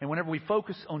 And whenever we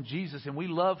focus on Jesus and we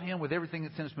love Him with everything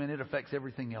that's in us, man, it affects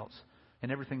everything else.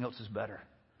 And everything else is better.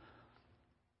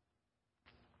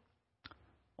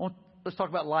 Let's talk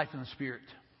about life in the Spirit.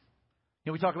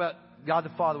 We talk about God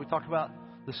the Father. We talk about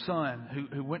the Son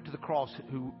who went to the cross.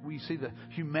 Who we see the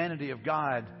humanity of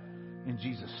God in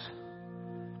Jesus.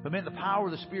 But man, the power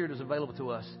of the Spirit is available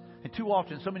to us. And too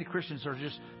often, so many Christians are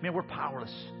just, man, we're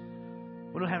powerless.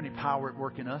 We don't have any power at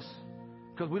work in us.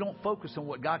 Because we don't focus on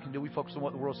what God can do. We focus on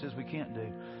what the world says we can't do.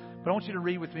 But I want you to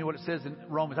read with me what it says in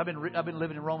Romans. I've been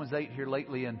living in Romans 8 here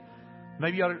lately. And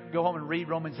maybe you ought to go home and read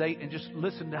Romans 8 and just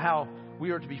listen to how we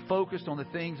are to be focused on the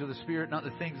things of the Spirit, not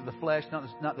the things of the flesh,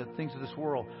 not the things of this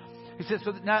world. He says,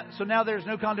 so now there's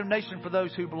no condemnation for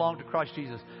those who belong to Christ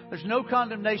Jesus. There's no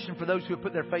condemnation for those who have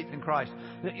put their faith in Christ.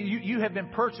 You have been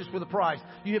purchased with a price.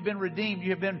 You have been redeemed. You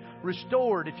have been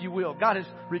restored, if you will. God has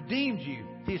redeemed you.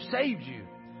 He has saved you.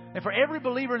 And for every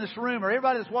believer in this room or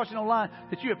everybody that's watching online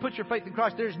that you have put your faith in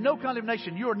Christ, there is no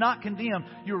condemnation. You are not condemned.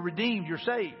 You are redeemed. You're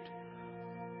saved.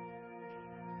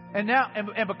 And now,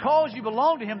 and because you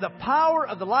belong to Him, the power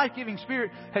of the life-giving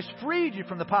Spirit has freed you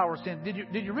from the power of sin.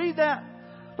 Did you read that?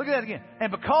 Look at that again.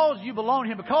 And because you belong to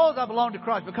Him, because I belong to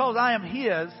Christ, because I am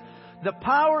His, the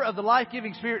power of the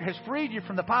life-giving Spirit has freed you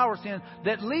from the power of sin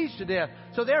that leads to death.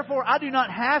 So therefore, I do not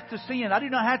have to sin. I do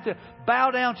not have to bow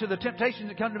down to the temptations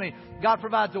that come to me. God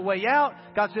provides a way out.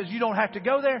 God says you don't have to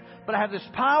go there. But I have this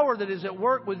power that is at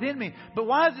work within me. But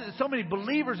why is it that so many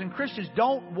believers and Christians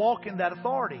don't walk in that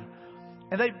authority?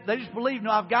 And they just believe, no,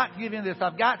 I've got to give in this.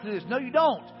 I've got to do this. No, you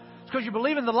don't. It's because you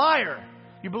believe in the liar.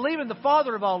 You believe in the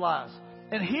father of all lies.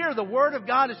 And here the Word of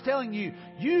God is telling you,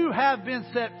 you have been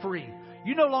set free.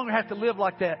 You no longer have to live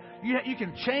like that. You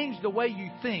can change the way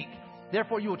you think.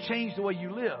 Therefore, you will change the way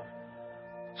you live.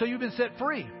 So you've been set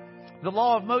free. The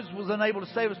law of Moses was unable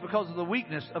to save us because of the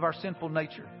weakness of our sinful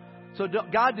nature. So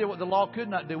God did what the law could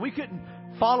not do. We couldn't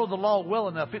follow the law well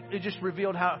enough. It just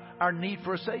revealed our need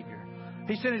for a Savior.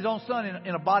 He sent His own Son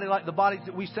in a body like the bodies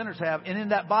that we sinners have. And in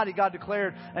that body, God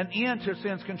declared an end to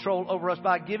sin's control over us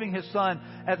by giving His Son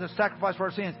as a sacrifice for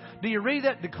our sins. Do you read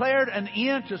that? Declared an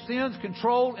end to sin's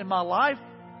control in my life.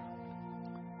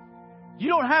 You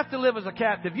don't have to live as a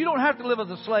captive. You don't have to live as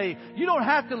a slave. You don't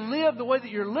have to live the way that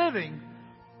you're living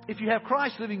if you have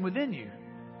Christ living within you.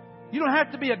 You don't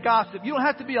have to be a gossip. You don't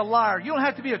have to be a liar. You don't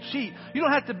have to be a cheat. You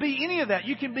don't have to be any of that.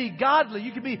 You can be godly.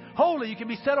 You can be holy. You can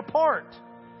be set apart.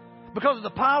 Because of the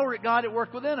power of God at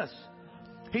work within us.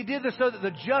 He did this so that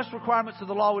the just requirements of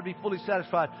the law would be fully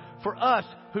satisfied for us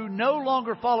who no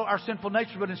longer follow our sinful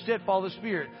nature, but instead follow the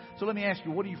Spirit. So let me ask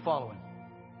you, what are you following?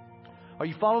 Are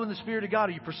you following the Spirit of God?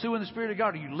 Are you pursuing the Spirit of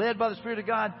God? Are you led by the Spirit of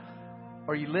God?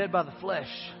 Or are you led by the flesh?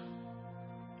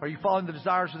 Are you following the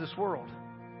desires of this world?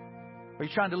 Are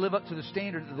you trying to live up to the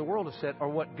standard that the world has set or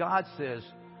what God says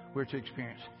we're to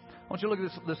experience? I want you to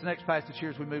look at this next passage here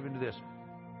as we move into this.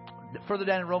 Further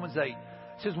down in Romans 8, it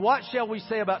says, what shall we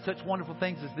say about such wonderful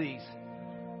things as these?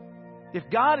 If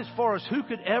God is for us, who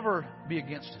could ever be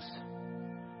against us?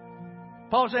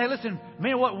 Paul said, hey, listen,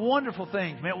 man, what wonderful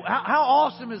things. Man, how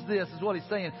awesome is this, is what he's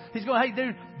saying. He's going, hey,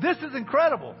 dude, this is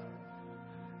incredible.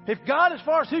 If God is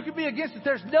for us, who could be against us?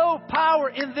 There's no power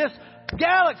in this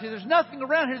galaxy. There's nothing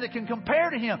around here that can compare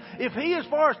to Him. If He is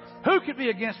for us, who could be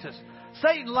against us?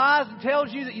 Satan lies and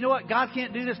tells you that, you know what, God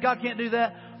can't do this, God can't do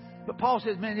that. But Paul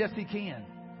says, man, yes, He can.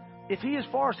 If He is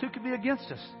for us, who could be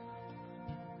against us?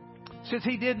 Since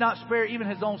He did not spare even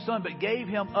His own Son, but gave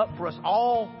Him up for us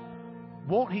all,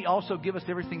 won't He also give us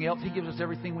everything else? He gives us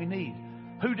everything we need.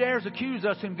 Who dares accuse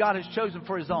us whom God has chosen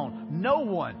for His own? No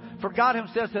one. For God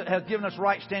Himself has given us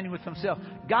right standing with Himself.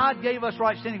 God gave us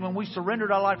right standing when we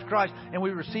surrendered our life to Christ and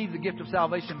we received the gift of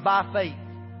salvation by faith.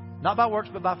 Not by works,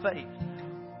 but by faith.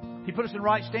 He put us in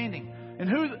right standing. And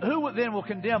who then will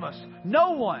condemn us?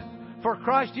 No one. For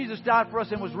Christ Jesus died for us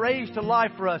and was raised to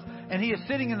life for us. And He is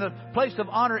sitting in the place of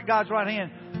honor at God's right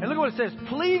hand. And look what it says,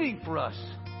 pleading for us.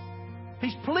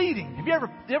 He's pleading. Have you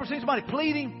ever seen somebody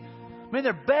pleading? Man,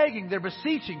 they're begging, they're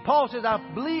beseeching. Paul says,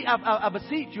 I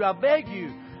beseech you, I beg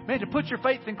you, man, to put your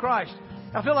faith in Christ.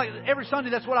 I feel like every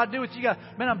Sunday that's what I do with you guys.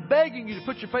 Man, I'm begging you to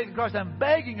put your faith in Christ. I'm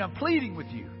pleading with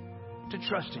you to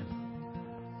trust Him.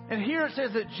 And here it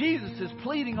says that Jesus is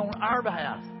pleading on our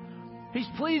behalf. He's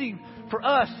pleading for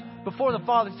us before the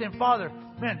Father. He's saying, Father,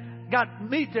 man, God,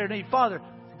 meet their need. Father,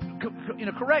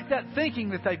 correct that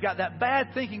thinking that they've got, that bad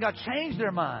thinking. God, change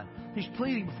their mind. He's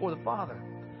pleading before the Father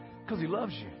because He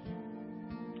loves you.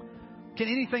 Can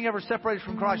anything ever separate us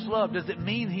from Christ's love? Does it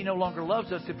mean He no longer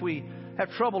loves us if we have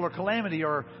trouble or calamity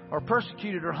or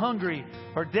persecuted or hungry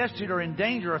or destitute or in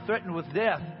danger or threatened with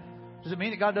death? Does it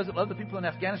mean that God doesn't love the people in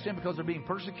Afghanistan because they're being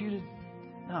persecuted?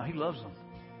 No, He loves them.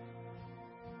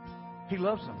 He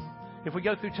loves them. If we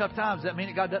go through tough times, does that mean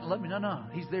that God doesn't love me? No.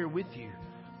 He's there with you.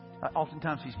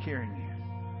 Oftentimes He's carrying you.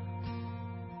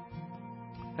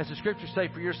 As the Scriptures say,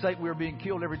 for your sake we are being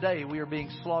killed every day. We are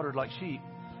being slaughtered like sheep.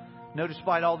 No,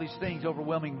 despite all these things,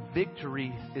 overwhelming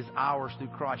victory is ours through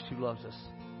Christ who loves us.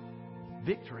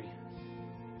 Victory.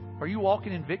 Are you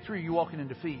walking in victory or are you walking in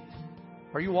defeat?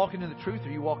 Are you walking in the truth or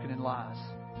are you walking in lies?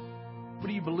 What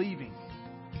are you believing?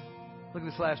 Look at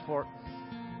this last part.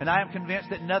 And I am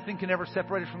convinced that nothing can ever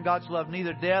separate us from God's love.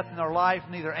 Neither death nor life,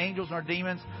 neither angels nor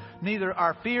demons, neither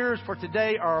our fears for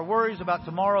today or our worries about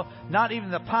tomorrow, not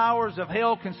even the powers of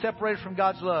hell can separate us from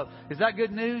God's love. Is that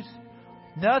good news?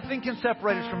 Nothing can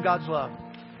separate us from God's love.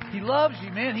 He loves you,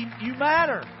 man. You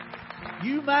matter.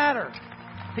 You matter.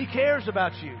 He cares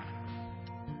about you.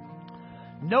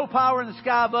 No power in the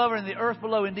sky above or in the earth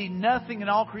below. Indeed, nothing in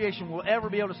all creation will ever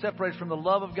be able to separate us from the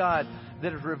love of God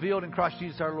that is revealed in Christ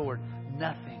Jesus our Lord.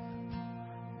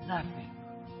 Nothing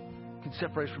can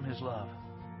separate us from His love.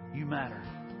 You matter.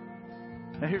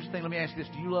 Now here's the thing. Let me ask you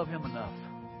this. Do you love Him enough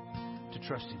to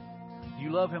trust Him? Do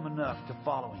you love Him enough to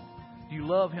follow Him? Do you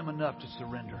love Him enough to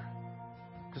surrender?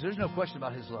 Because there's no question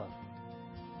about His love.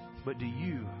 But do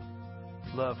you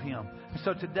love Him? And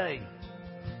so today,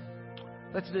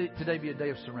 let today be a day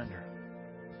of surrender.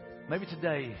 Maybe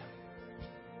today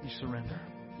you surrender.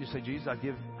 You say, Jesus, I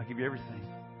give you everything.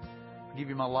 I give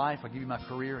you my life. I give you my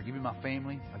career. I give you my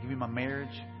family. I give you my marriage.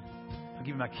 I give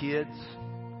you my kids.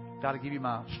 God, I give you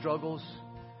my struggles.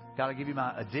 God, I give you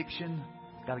my addiction.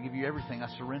 God, I give you everything. I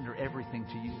surrender everything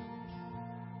to you.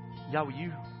 God,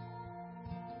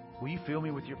 will you fill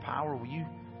me with your power? Will you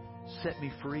set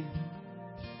me free?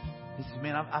 He says,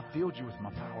 man, I've filled you with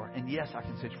my power. And yes, I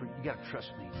can set you free. You got to trust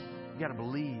me. You got to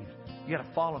believe. You got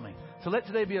to follow me. So let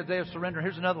today be a day of surrender.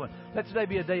 Here's another one. Let today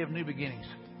be a day of new beginnings.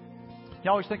 You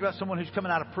always think about someone who's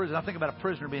coming out of prison. I think about a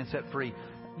prisoner being set free.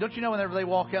 Don't you know whenever they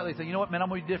walk out, they think, you know what, man, I'm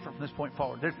going to be different from this point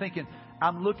forward. They're thinking,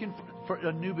 I'm looking for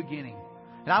a new beginning.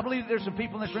 And I believe that there's some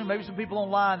people in this room, maybe some people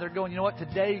online, they're going, you know what,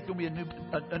 today's going to be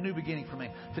a new beginning for me.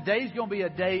 Today's going to be a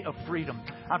day of freedom.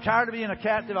 I'm tired of being a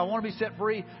captive. I want to be set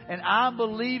free. And I'm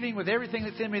believing with everything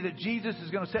that's in me that Jesus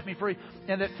is going to set me free.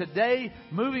 And that today,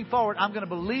 moving forward, I'm going to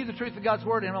believe the truth of God's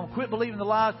Word. And I'm going to quit believing the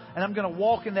lies. And I'm going to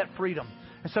walk in that freedom.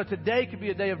 And so today could be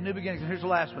a day of new beginnings. And here's the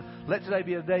last one. Let today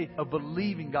be a day of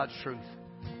believing God's truth.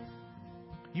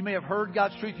 You may have heard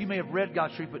God's truth. You may have read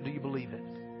God's truth. But do you believe it?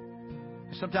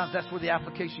 And sometimes that's where the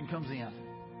application comes in.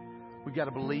 We've got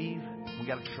to believe. We've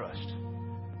got to trust.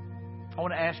 I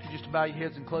want to ask you just to bow your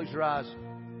heads and close your eyes.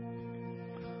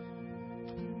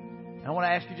 And I want to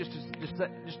ask you just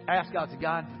ask God to,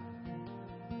 God,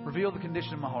 reveal the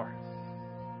condition of my heart.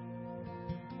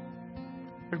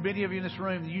 There's many of you in this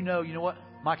room that you know what?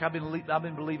 Mike, I've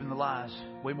been believing the lies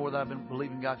way more than I've been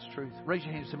believing God's truth. Raise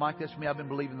your hand and say, Mike, that's me. I've been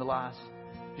believing the lies.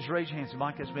 Just raise your hand and say,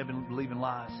 Mike, that's me. I've been believing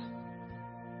lies.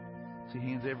 See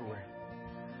hands everywhere.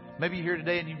 Maybe you're here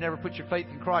today and you've never put your faith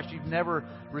in Christ. You've never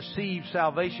received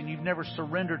salvation. You've never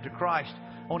surrendered to Christ.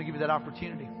 I want to give you that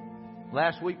opportunity.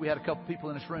 Last week we had a couple people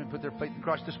in this room put their faith in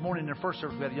Christ. This morning in their first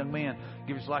service we had a young man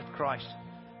give his life to Christ.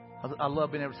 I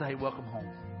love being able to say, hey, welcome home.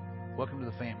 Welcome to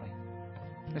the family.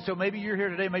 And so maybe you're here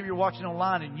today, maybe you're watching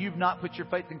online and you've not put your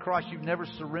faith in Christ. You've never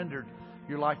surrendered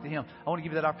your life to Him. I want to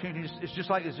give you that opportunity. It's just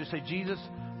like this. Just say, Jesus,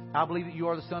 I believe that you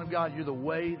are the Son of God. You're the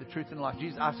way, the truth, and the life.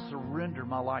 Jesus, I surrender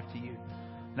my life to you.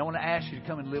 And I want to ask you to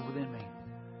come and live within me.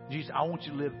 Jesus, I want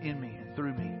you to live in me and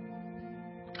through me.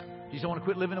 Jesus, I want to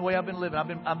quit living the way I've been living.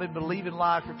 I've been believing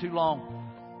lies for too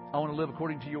long. I want to live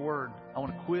according to your word. I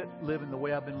want to quit living the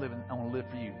way I've been living. I want to live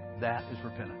for you. That is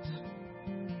repentance.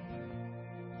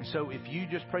 And so if you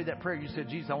just prayed that prayer, you said,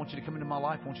 Jesus, I want you to come into my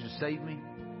life. I want you to save me.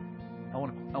 I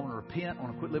want to repent. I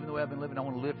want to quit living the way I've been living. I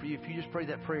want to live for you. If you just prayed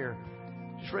that prayer,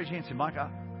 just raise your hand and say, Mike, I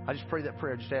just prayed that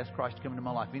prayer. I just asked Christ to come into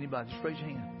my life. Anybody, just raise your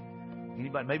hand.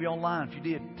 Anybody, maybe online, if you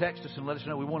did, text us and let us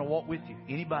know. We want to walk with you.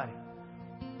 Anybody.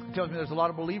 It tells me there's a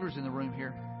lot of believers in the room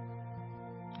here.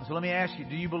 So let me ask you,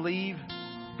 do you believe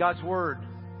God's Word?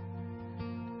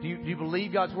 Do you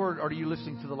believe God's Word, or are you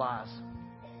listening to the lies?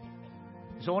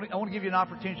 So I want to give you an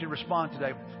opportunity to respond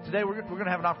today. Today we're going to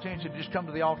have an opportunity to just come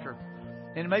to the altar.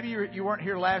 And maybe you weren't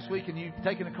here last week and you've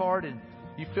taken a card and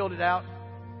you filled it out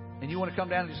and you want to come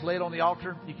down and just lay it on the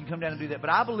altar. You can come down and do that.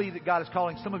 But I believe that God is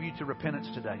calling some of you to repentance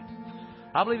today.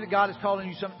 I believe that God is calling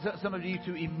you, some of you,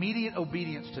 to immediate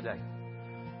obedience today.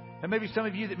 And maybe some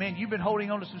of you that, man, you've been holding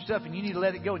on to some stuff and you need to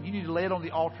let it go and you need to lay it on the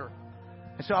altar.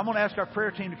 And so I'm going to ask our prayer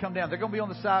team to come down. They're going to be on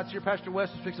the sides here. Pastor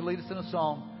West is fixing to lead us in a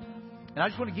song. And I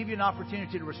just want to give you an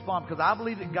opportunity to respond, because I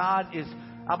believe that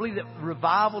I believe that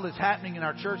revival is happening in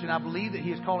our church, and I believe that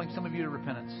He is calling some of you to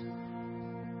repentance.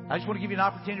 I just want to give you an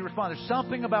opportunity to respond. There's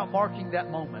something about marking that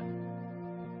moment.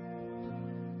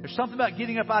 There's something about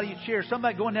getting up out of your chair. Something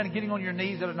about going down and getting on your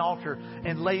knees at an altar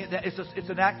and laying that. It's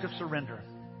an act of surrender.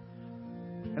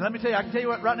 And let me tell you, I can tell you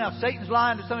what, right now, Satan's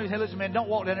lying to some of you. Hey, listen, man, don't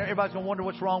walk down there. Everybody's going to wonder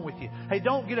what's wrong with you. Hey,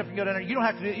 don't get up and go down there. You don't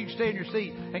have to do it. You can stay in your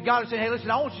seat. And God is saying, hey,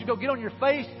 listen, I want you to go get on your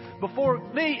face before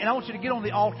me, and I want you to get on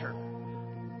the altar.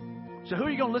 So who are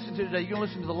you going to listen to today? Are you going to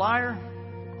listen to the liar,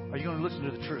 or are you going to listen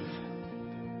to the truth?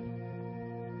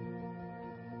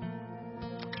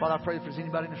 Father, I pray if there's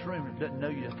anybody in this room that doesn't know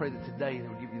you, I pray that today they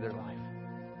will give you their life.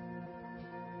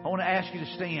 I want to ask you to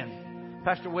stand.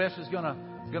 Pastor Wes is going to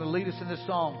lead us in this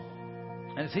song.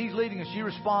 And as he's leading us, you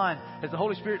respond as the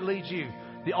Holy Spirit leads you.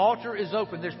 The altar is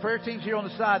open. There's prayer teams here on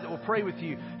the side that will pray with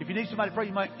you. If you need somebody to pray,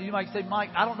 you might say, Mike,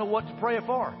 I don't know what to pray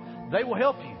for. They will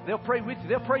help you. They'll pray with you.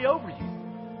 They'll pray over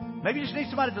you. Maybe you just need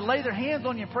somebody to lay their hands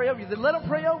on you and pray over you. Then let them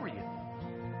pray over you.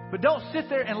 But don't sit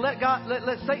there and let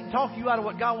Satan talk you out of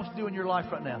what God wants to do in your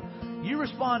life right now. You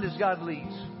respond as God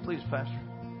leads. Please, Pastor.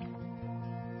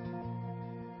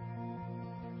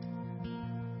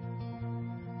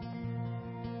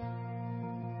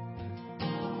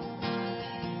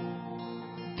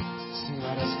 Sing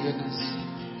about His goodness.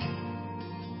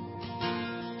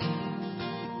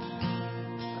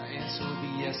 My answer will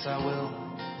be yes, I will.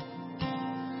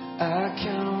 I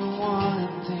count on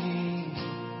one thing.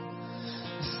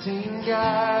 The same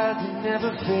God that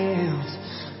never fails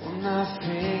will not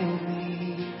fail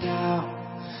me now.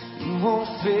 You won't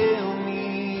fail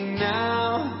me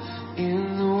now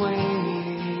in the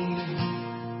waiting.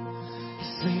 The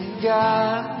same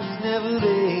God who's never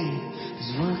late is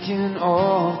working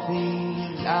all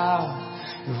things out.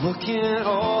 You're working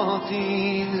all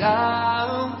things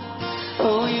out.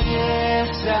 Oh yes,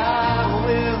 I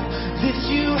will lift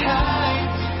you high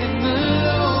in the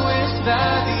lowest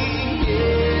valley.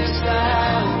 Yes,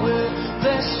 I will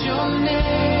bless your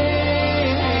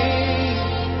name.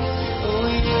 Oh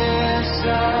yes,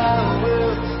 I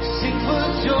will sing for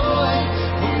joy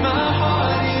when my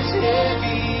heart is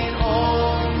heavy in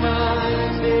all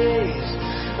my days.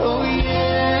 Oh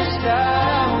yes, I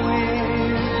will.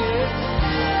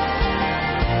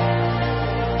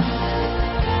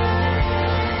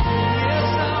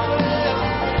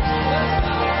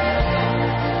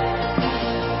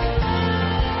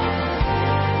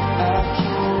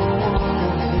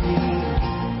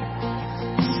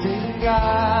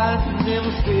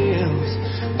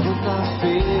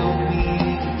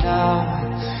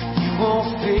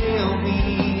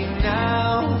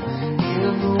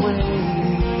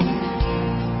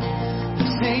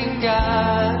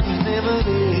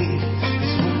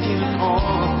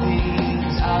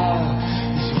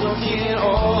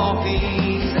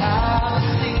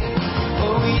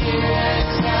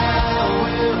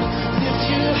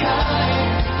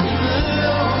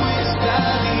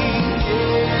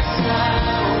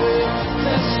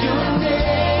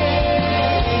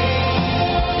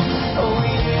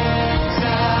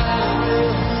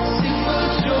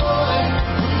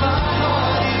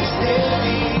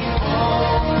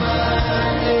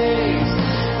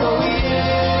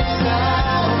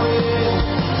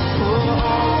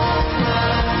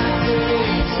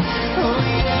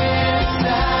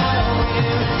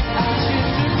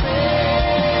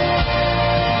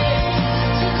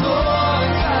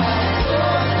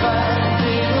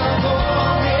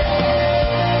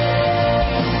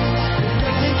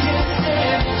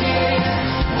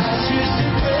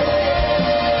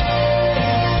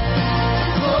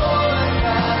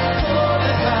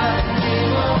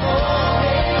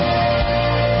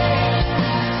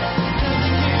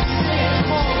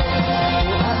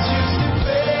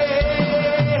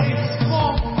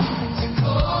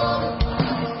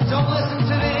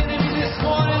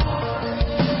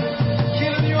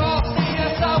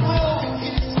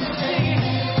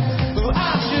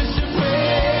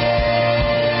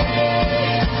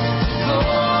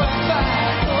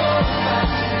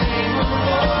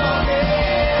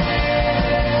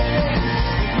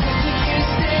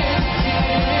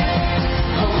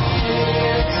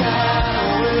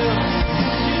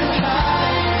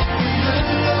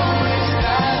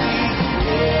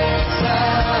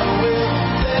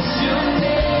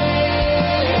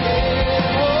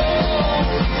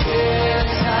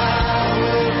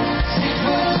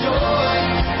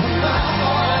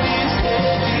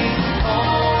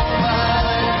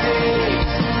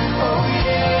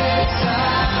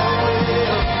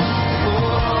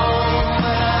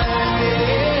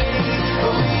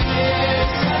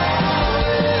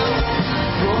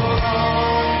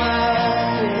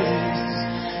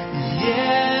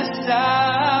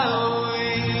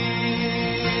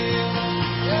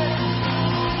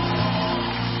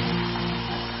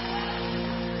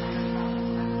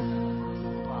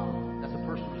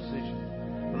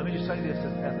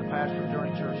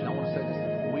 a church, and I want to say this,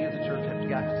 we as a church have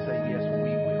got to say, yes,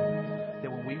 we will.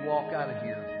 That when we walk out of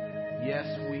here, yes,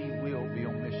 we will be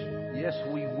on mission. Yes,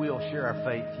 we will share our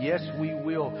faith. Yes, we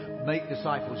will make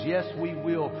disciples. Yes, we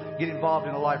will get involved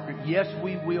in a life group. Yes,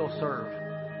 we will serve.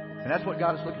 And that's what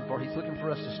God is looking for. He's looking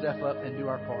for us to step up and do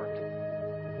our part.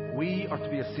 We are to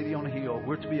be a city on a hill.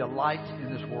 We're to be a light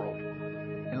in this world.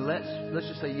 And let's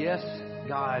just say, yes,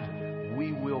 God,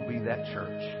 we will be that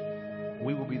church.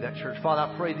 We will be that church.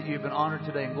 Father, I pray that you have been honored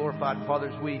today and glorified. And Father,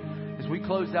 as we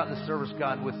close out this service,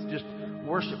 God, with just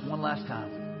worship one last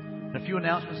time. And a few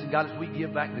announcements. And God, as we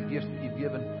give back the gifts that you've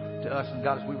given to us. And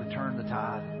God, as we return the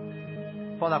tithe.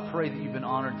 Father, I pray that you've been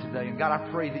honored today. And God,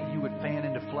 I pray that you would fan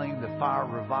into flame the fire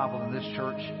of revival in this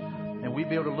church. And we'd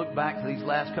be able to look back to these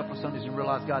last couple of Sundays and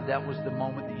realize, God, that was the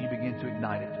moment that you began to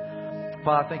ignite it.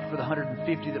 Father, I thank you for the 150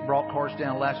 that brought cars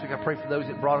down last week. I pray for those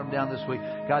that brought them down this week.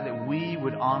 God, that we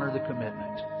would honor the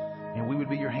commitment. And we would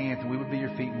be your hands, and we would be your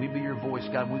feet, and we'd be your voice,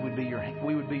 God. And we would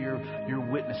be your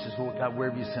witnesses, Lord God,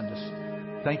 wherever you send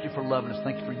us. Thank you for loving us.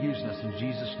 Thank you for using us. In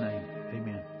Jesus' name.